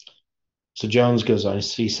 So Jones goes on,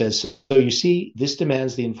 he says, so you see, this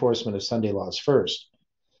demands the enforcement of Sunday laws first.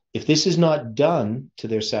 If this is not done to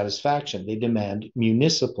their satisfaction, they demand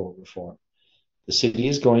municipal reform. The city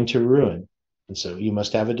is going to ruin, and so you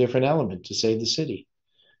must have a different element to save the city.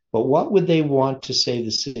 But what would they want to save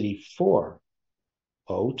the city for?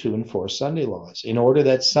 Oh, to enforce Sunday laws in order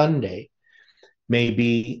that Sunday may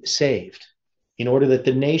be saved, in order that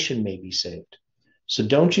the nation may be saved. So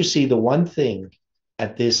don't you see the one thing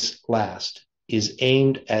at this last is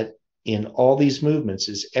aimed at in all these movements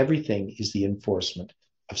is everything is the enforcement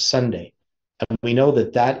of Sunday. And we know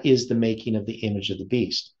that that is the making of the image of the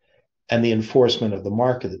beast and the enforcement of the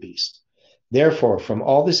mark of the beast. Therefore, from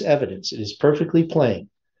all this evidence, it is perfectly plain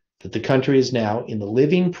that the country is now in the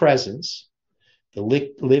living presence, the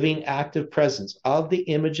living active presence of the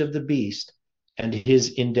image of the beast and his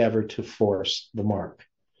endeavor to force the mark.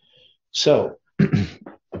 So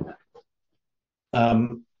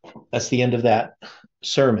that's the end of that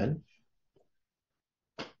sermon,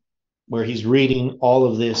 where he's reading all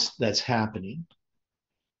of this that's happening.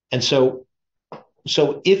 And so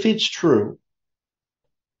if it's true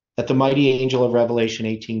that the mighty angel of Revelation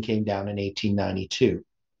 18 came down in 1892,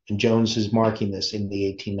 and Jones is marking this in the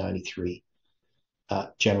 1893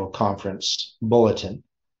 General Conference Bulletin,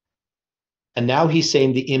 and now he's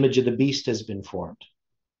saying the image of the beast has been formed.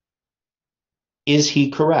 Is he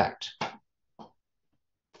correct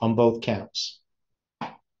on both counts?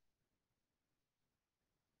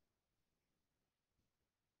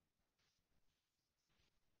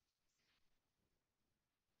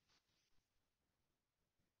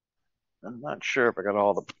 I'm not sure if I got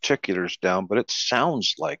all the particulars down, but it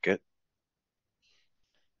sounds like it.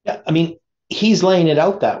 Yeah, I mean, he's laying it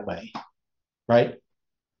out that way, right?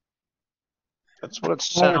 That's what it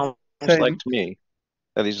sounds like to me,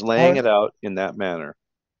 that he's laying it out in that manner.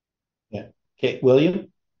 Yeah. Okay,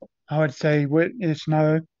 William? I would say it's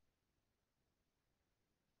no.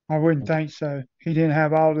 I wouldn't think so. He didn't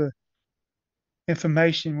have all the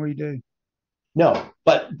information we do. No,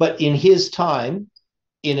 but in his time,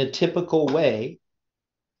 in a typical way,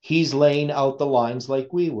 he's laying out the lines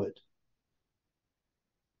like we would.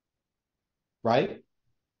 Right?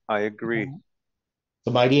 I agree.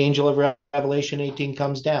 The mighty angel of Revelation 18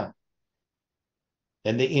 comes down,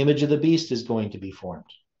 and the image of the beast is going to be formed.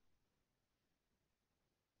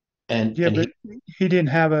 And yeah, but he didn't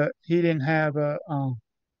have a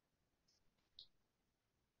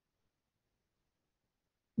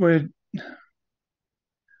with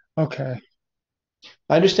okay.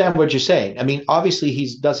 I understand what you're saying. I mean, obviously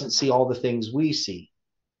he doesn't see all the things we see,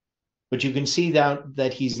 but you can see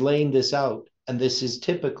that he's laying this out, and this is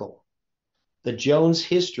typical. The Jones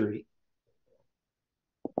history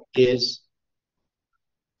is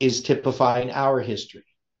typifying our history.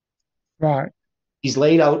 Right. He's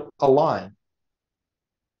laid out a line.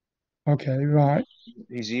 Okay, right.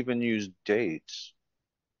 He's even used dates.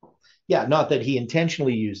 Yeah, not that he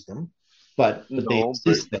intentionally used them, but no, they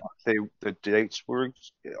exist. The dates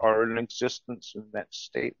are in existence in that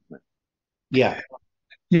statement. Yeah.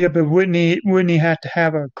 Yeah, but wouldn't he have to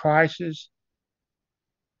have a crisis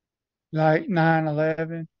like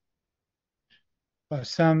 9/11 or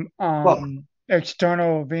some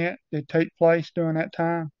external event that take place during that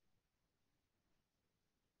time?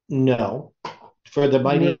 No. For the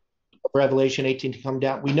mighty Revelation 18 to come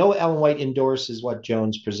down, we know Ellen White endorses what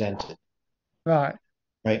Jones presented. Right.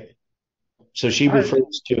 Right. So she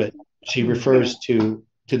refers to it. She refers to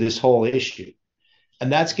this whole issue.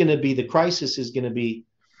 And that's going to be, the crisis is going to be,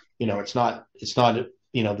 it's not,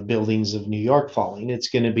 the buildings of New York falling. It's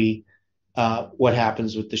going to be what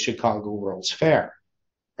happens with the Chicago World's Fair,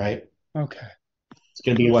 right? Okay. It's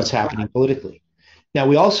going to be what's happening politically. Now,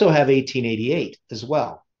 we also have 1888 as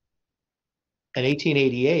well. And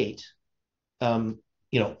 1888,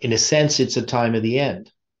 in a sense, it's a time of the end,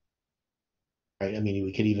 right? I mean,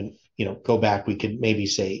 we could even, go back. We could maybe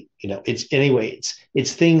say, it's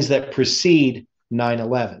things that precede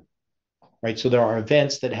 9/11, right? So there are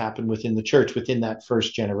events that happen within the church within that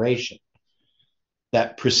first generation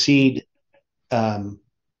that precede the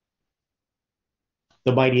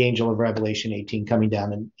mighty angel of Revelation 18 coming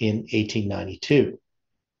down in 1892.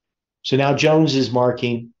 So now Jones is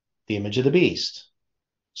marking the image of the beast.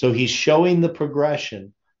 So he's showing the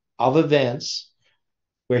progression of events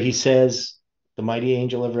where he says the mighty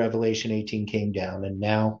angel of Revelation 18 came down, and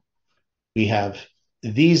now we have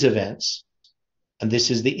these events, and this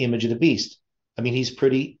is the image of the beast. I mean, he's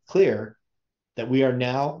pretty clear that we are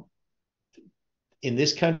now, in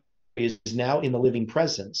this country, is now in the living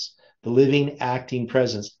presence, the living, acting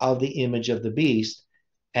presence of the image of the beast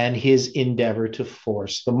and his endeavor to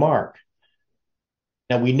force the mark.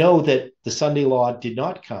 Now, we know that the Sunday law did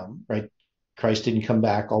not come, right? Christ didn't come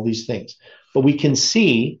back, all these things. But we can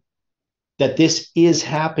see that this is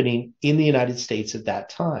happening in the United States at that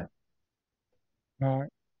time. Right.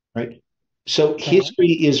 Right? So Right.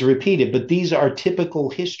 history is repeated, but these are typical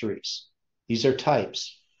histories. These are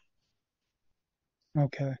types.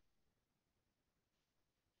 Okay.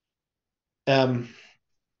 Um,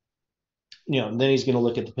 then he's going to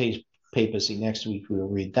look at the papacy. Next week, we'll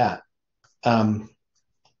read that.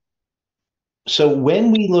 So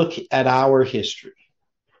when we look at our history,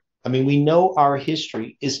 I mean, we know our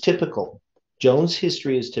history is typical. Joan's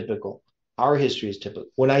history is typical. Our history is typical.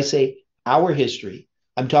 When I say our history,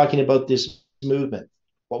 I'm talking about this movement,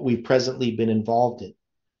 what we've presently been involved in.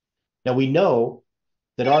 Now, we know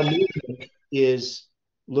that our movement is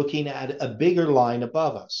looking at a bigger line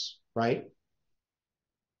above us, right?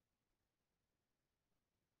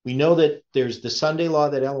 We know that there's the Sunday law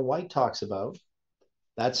that Ellen White talks about.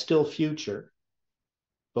 That's still future.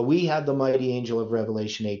 But we had the mighty angel of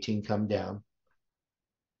Revelation 18 come down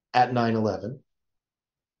at 9/11,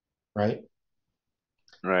 right?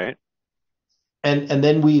 Right. And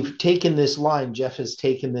then we've taken this line. Jeff has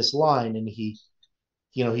taken this line, and he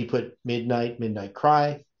put midnight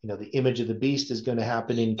cry. The image of the beast is going to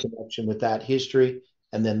happen in connection with that history,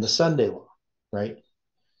 and then the Sunday law, right?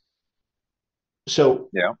 So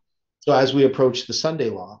Yeah. So as we approach the Sunday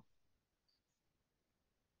law,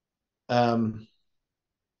 and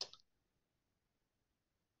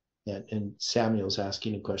Samuel's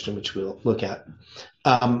asking a question, which we'll look at.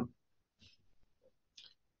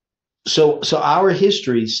 So our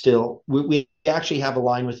history still, we actually have a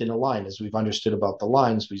line within a line. As we've understood about the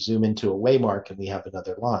lines, we zoom into a waymark and we have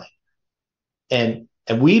another line. And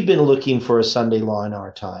we've been looking for a Sunday law in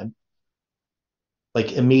our time,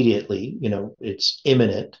 like immediately, it's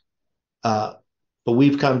imminent. But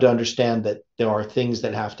we've come to understand that there are things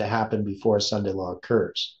that have to happen before a Sunday law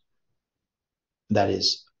occurs. That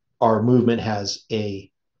is, our movement has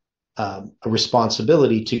a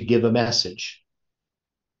responsibility to give a message,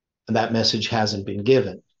 and that message hasn't been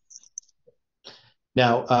given.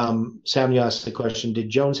 Now, Samuel asked the question,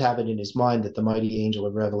 did Jones have it in his mind that the mighty angel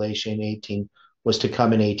of Revelation 18 was to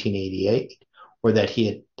come in 1888, or that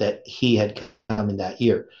he had come in that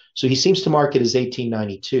year? So he seems to mark it as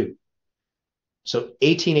 1892. So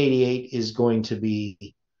 1888 is going to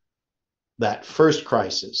be that first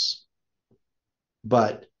crisis.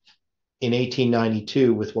 But in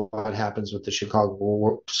 1892, with what happens with the Chicago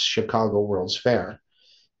World's Fair,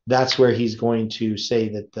 that's where he's going to say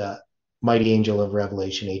that the mighty angel of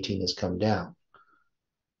Revelation 18 has come down,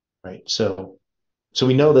 right? So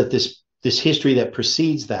we know that this history that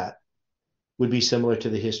precedes that would be similar to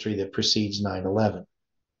the history that precedes 9/11.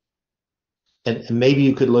 And maybe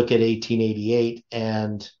you could look at 1888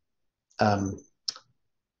 and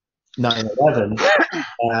 9/11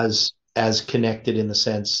 as connected in the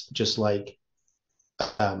sense, just like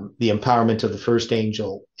the empowerment of the first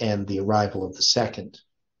angel and the arrival of the second.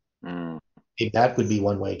 That would be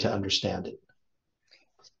one way to understand it.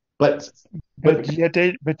 But yet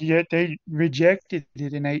they rejected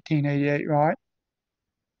it in 1888, right?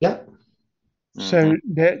 Yeah. So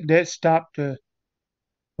that stopped the.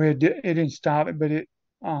 Well, it didn't stop it, but it.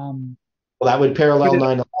 Well, that would parallel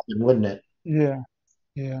 9/11, wouldn't it? Yeah.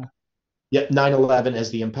 Yeah, 9/11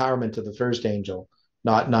 as the empowerment of the first angel,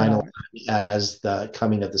 not 9/11 as the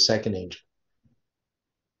coming of the second angel.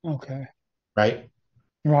 Okay. Right?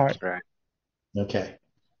 Right. Okay.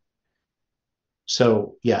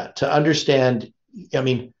 So, yeah, to understand, I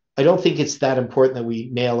mean, I don't think it's that important that we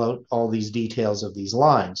nail out all these details of these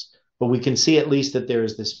lines, but we can see at least that there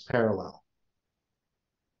is this parallel.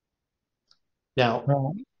 Now,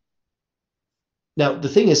 the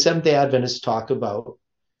thing is, Seventh-day Adventists talk about,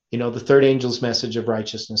 the third angel's message of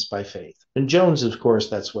righteousness by faith. And Jones, of course,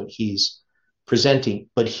 that's what he's presenting.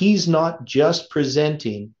 But he's not just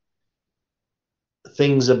presenting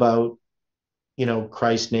things about,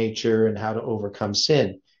 Christ's nature and how to overcome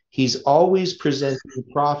sin. He's always presenting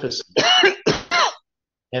prophecy,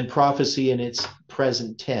 and prophecy in its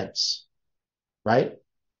present tense, right?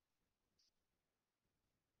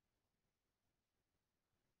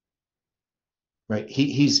 Right.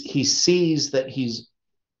 He sees that he's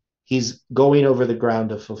going over the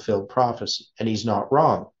ground of fulfilled prophecy, and he's not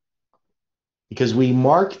wrong, because we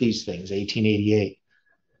mark these things, 1888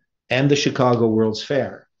 and the Chicago World's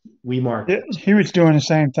Fair. We mark it. He was doing the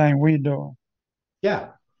same thing we do. Yeah.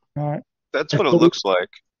 Right. That's what it looks like.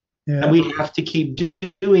 Yeah. And we have to keep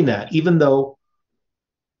doing that, even though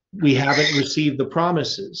we haven't received the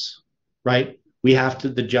promises, right? We have to,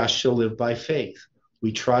 the just shall live by faith.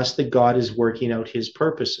 We trust that God is working out his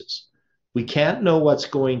purposes. We can't know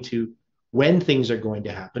when things are going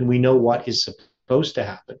to happen. We know what is supposed to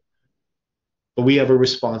happen, but we have a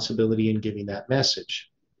responsibility in giving that message.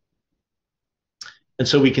 And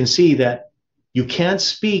so we can see that you can't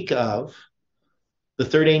speak of the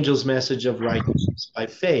third angel's message of righteousness by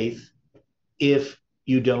faith if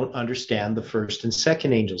you don't understand the first and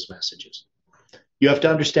second angel's messages. You have to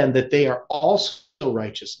understand that they are also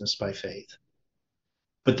righteousness by faith.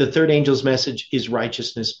 But the third angel's message is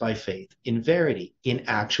righteousness by faith in verity, in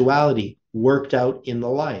actuality, worked out in the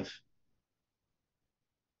life.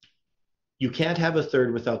 You can't have a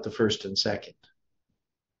third without the first and second.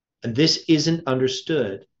 And this isn't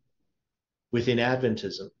understood within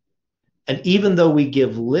Adventism. And even though we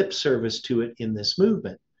give lip service to it in this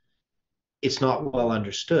movement, it's not well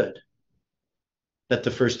understood that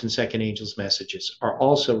the first and second angel's messages are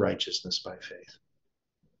also righteousness by faith.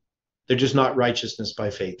 They're just not righteousness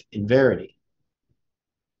by faith in verity,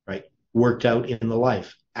 right? Worked out in the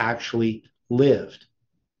life, actually lived.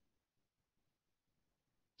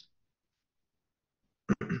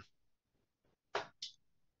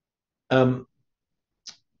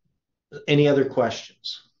 Any other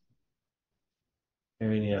questions? Or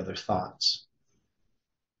any other thoughts?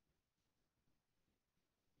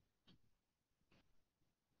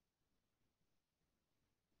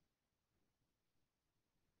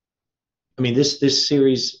 I mean, this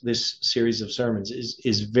series of sermons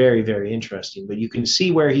is very, very interesting, but you can see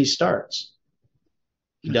where he starts.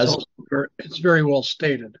 It's very well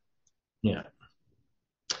stated. Yeah.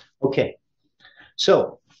 Okay.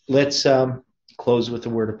 So let's close with a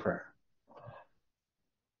word of prayer.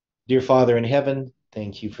 Dear Father in heaven,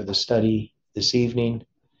 thank you for the study this evening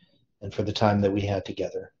and for the time that we had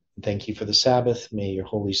together. And thank you for the Sabbath. May your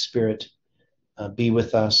Holy Spirit be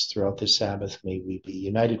with us throughout this Sabbath. May we be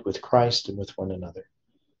united with Christ and with one another.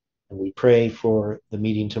 And we pray for the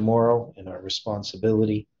meeting tomorrow and our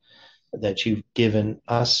responsibility that you've given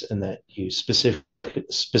us and that you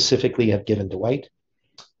specifically have given Dwight.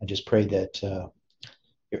 I just pray that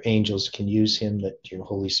your angels can use him, that your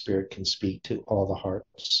Holy Spirit can speak to all the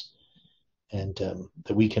hearts, and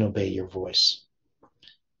that we can obey your voice.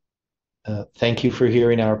 Thank you for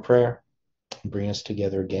hearing our prayer. Bring us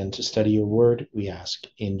together again to study your word, we ask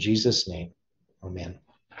in Jesus' name. Amen.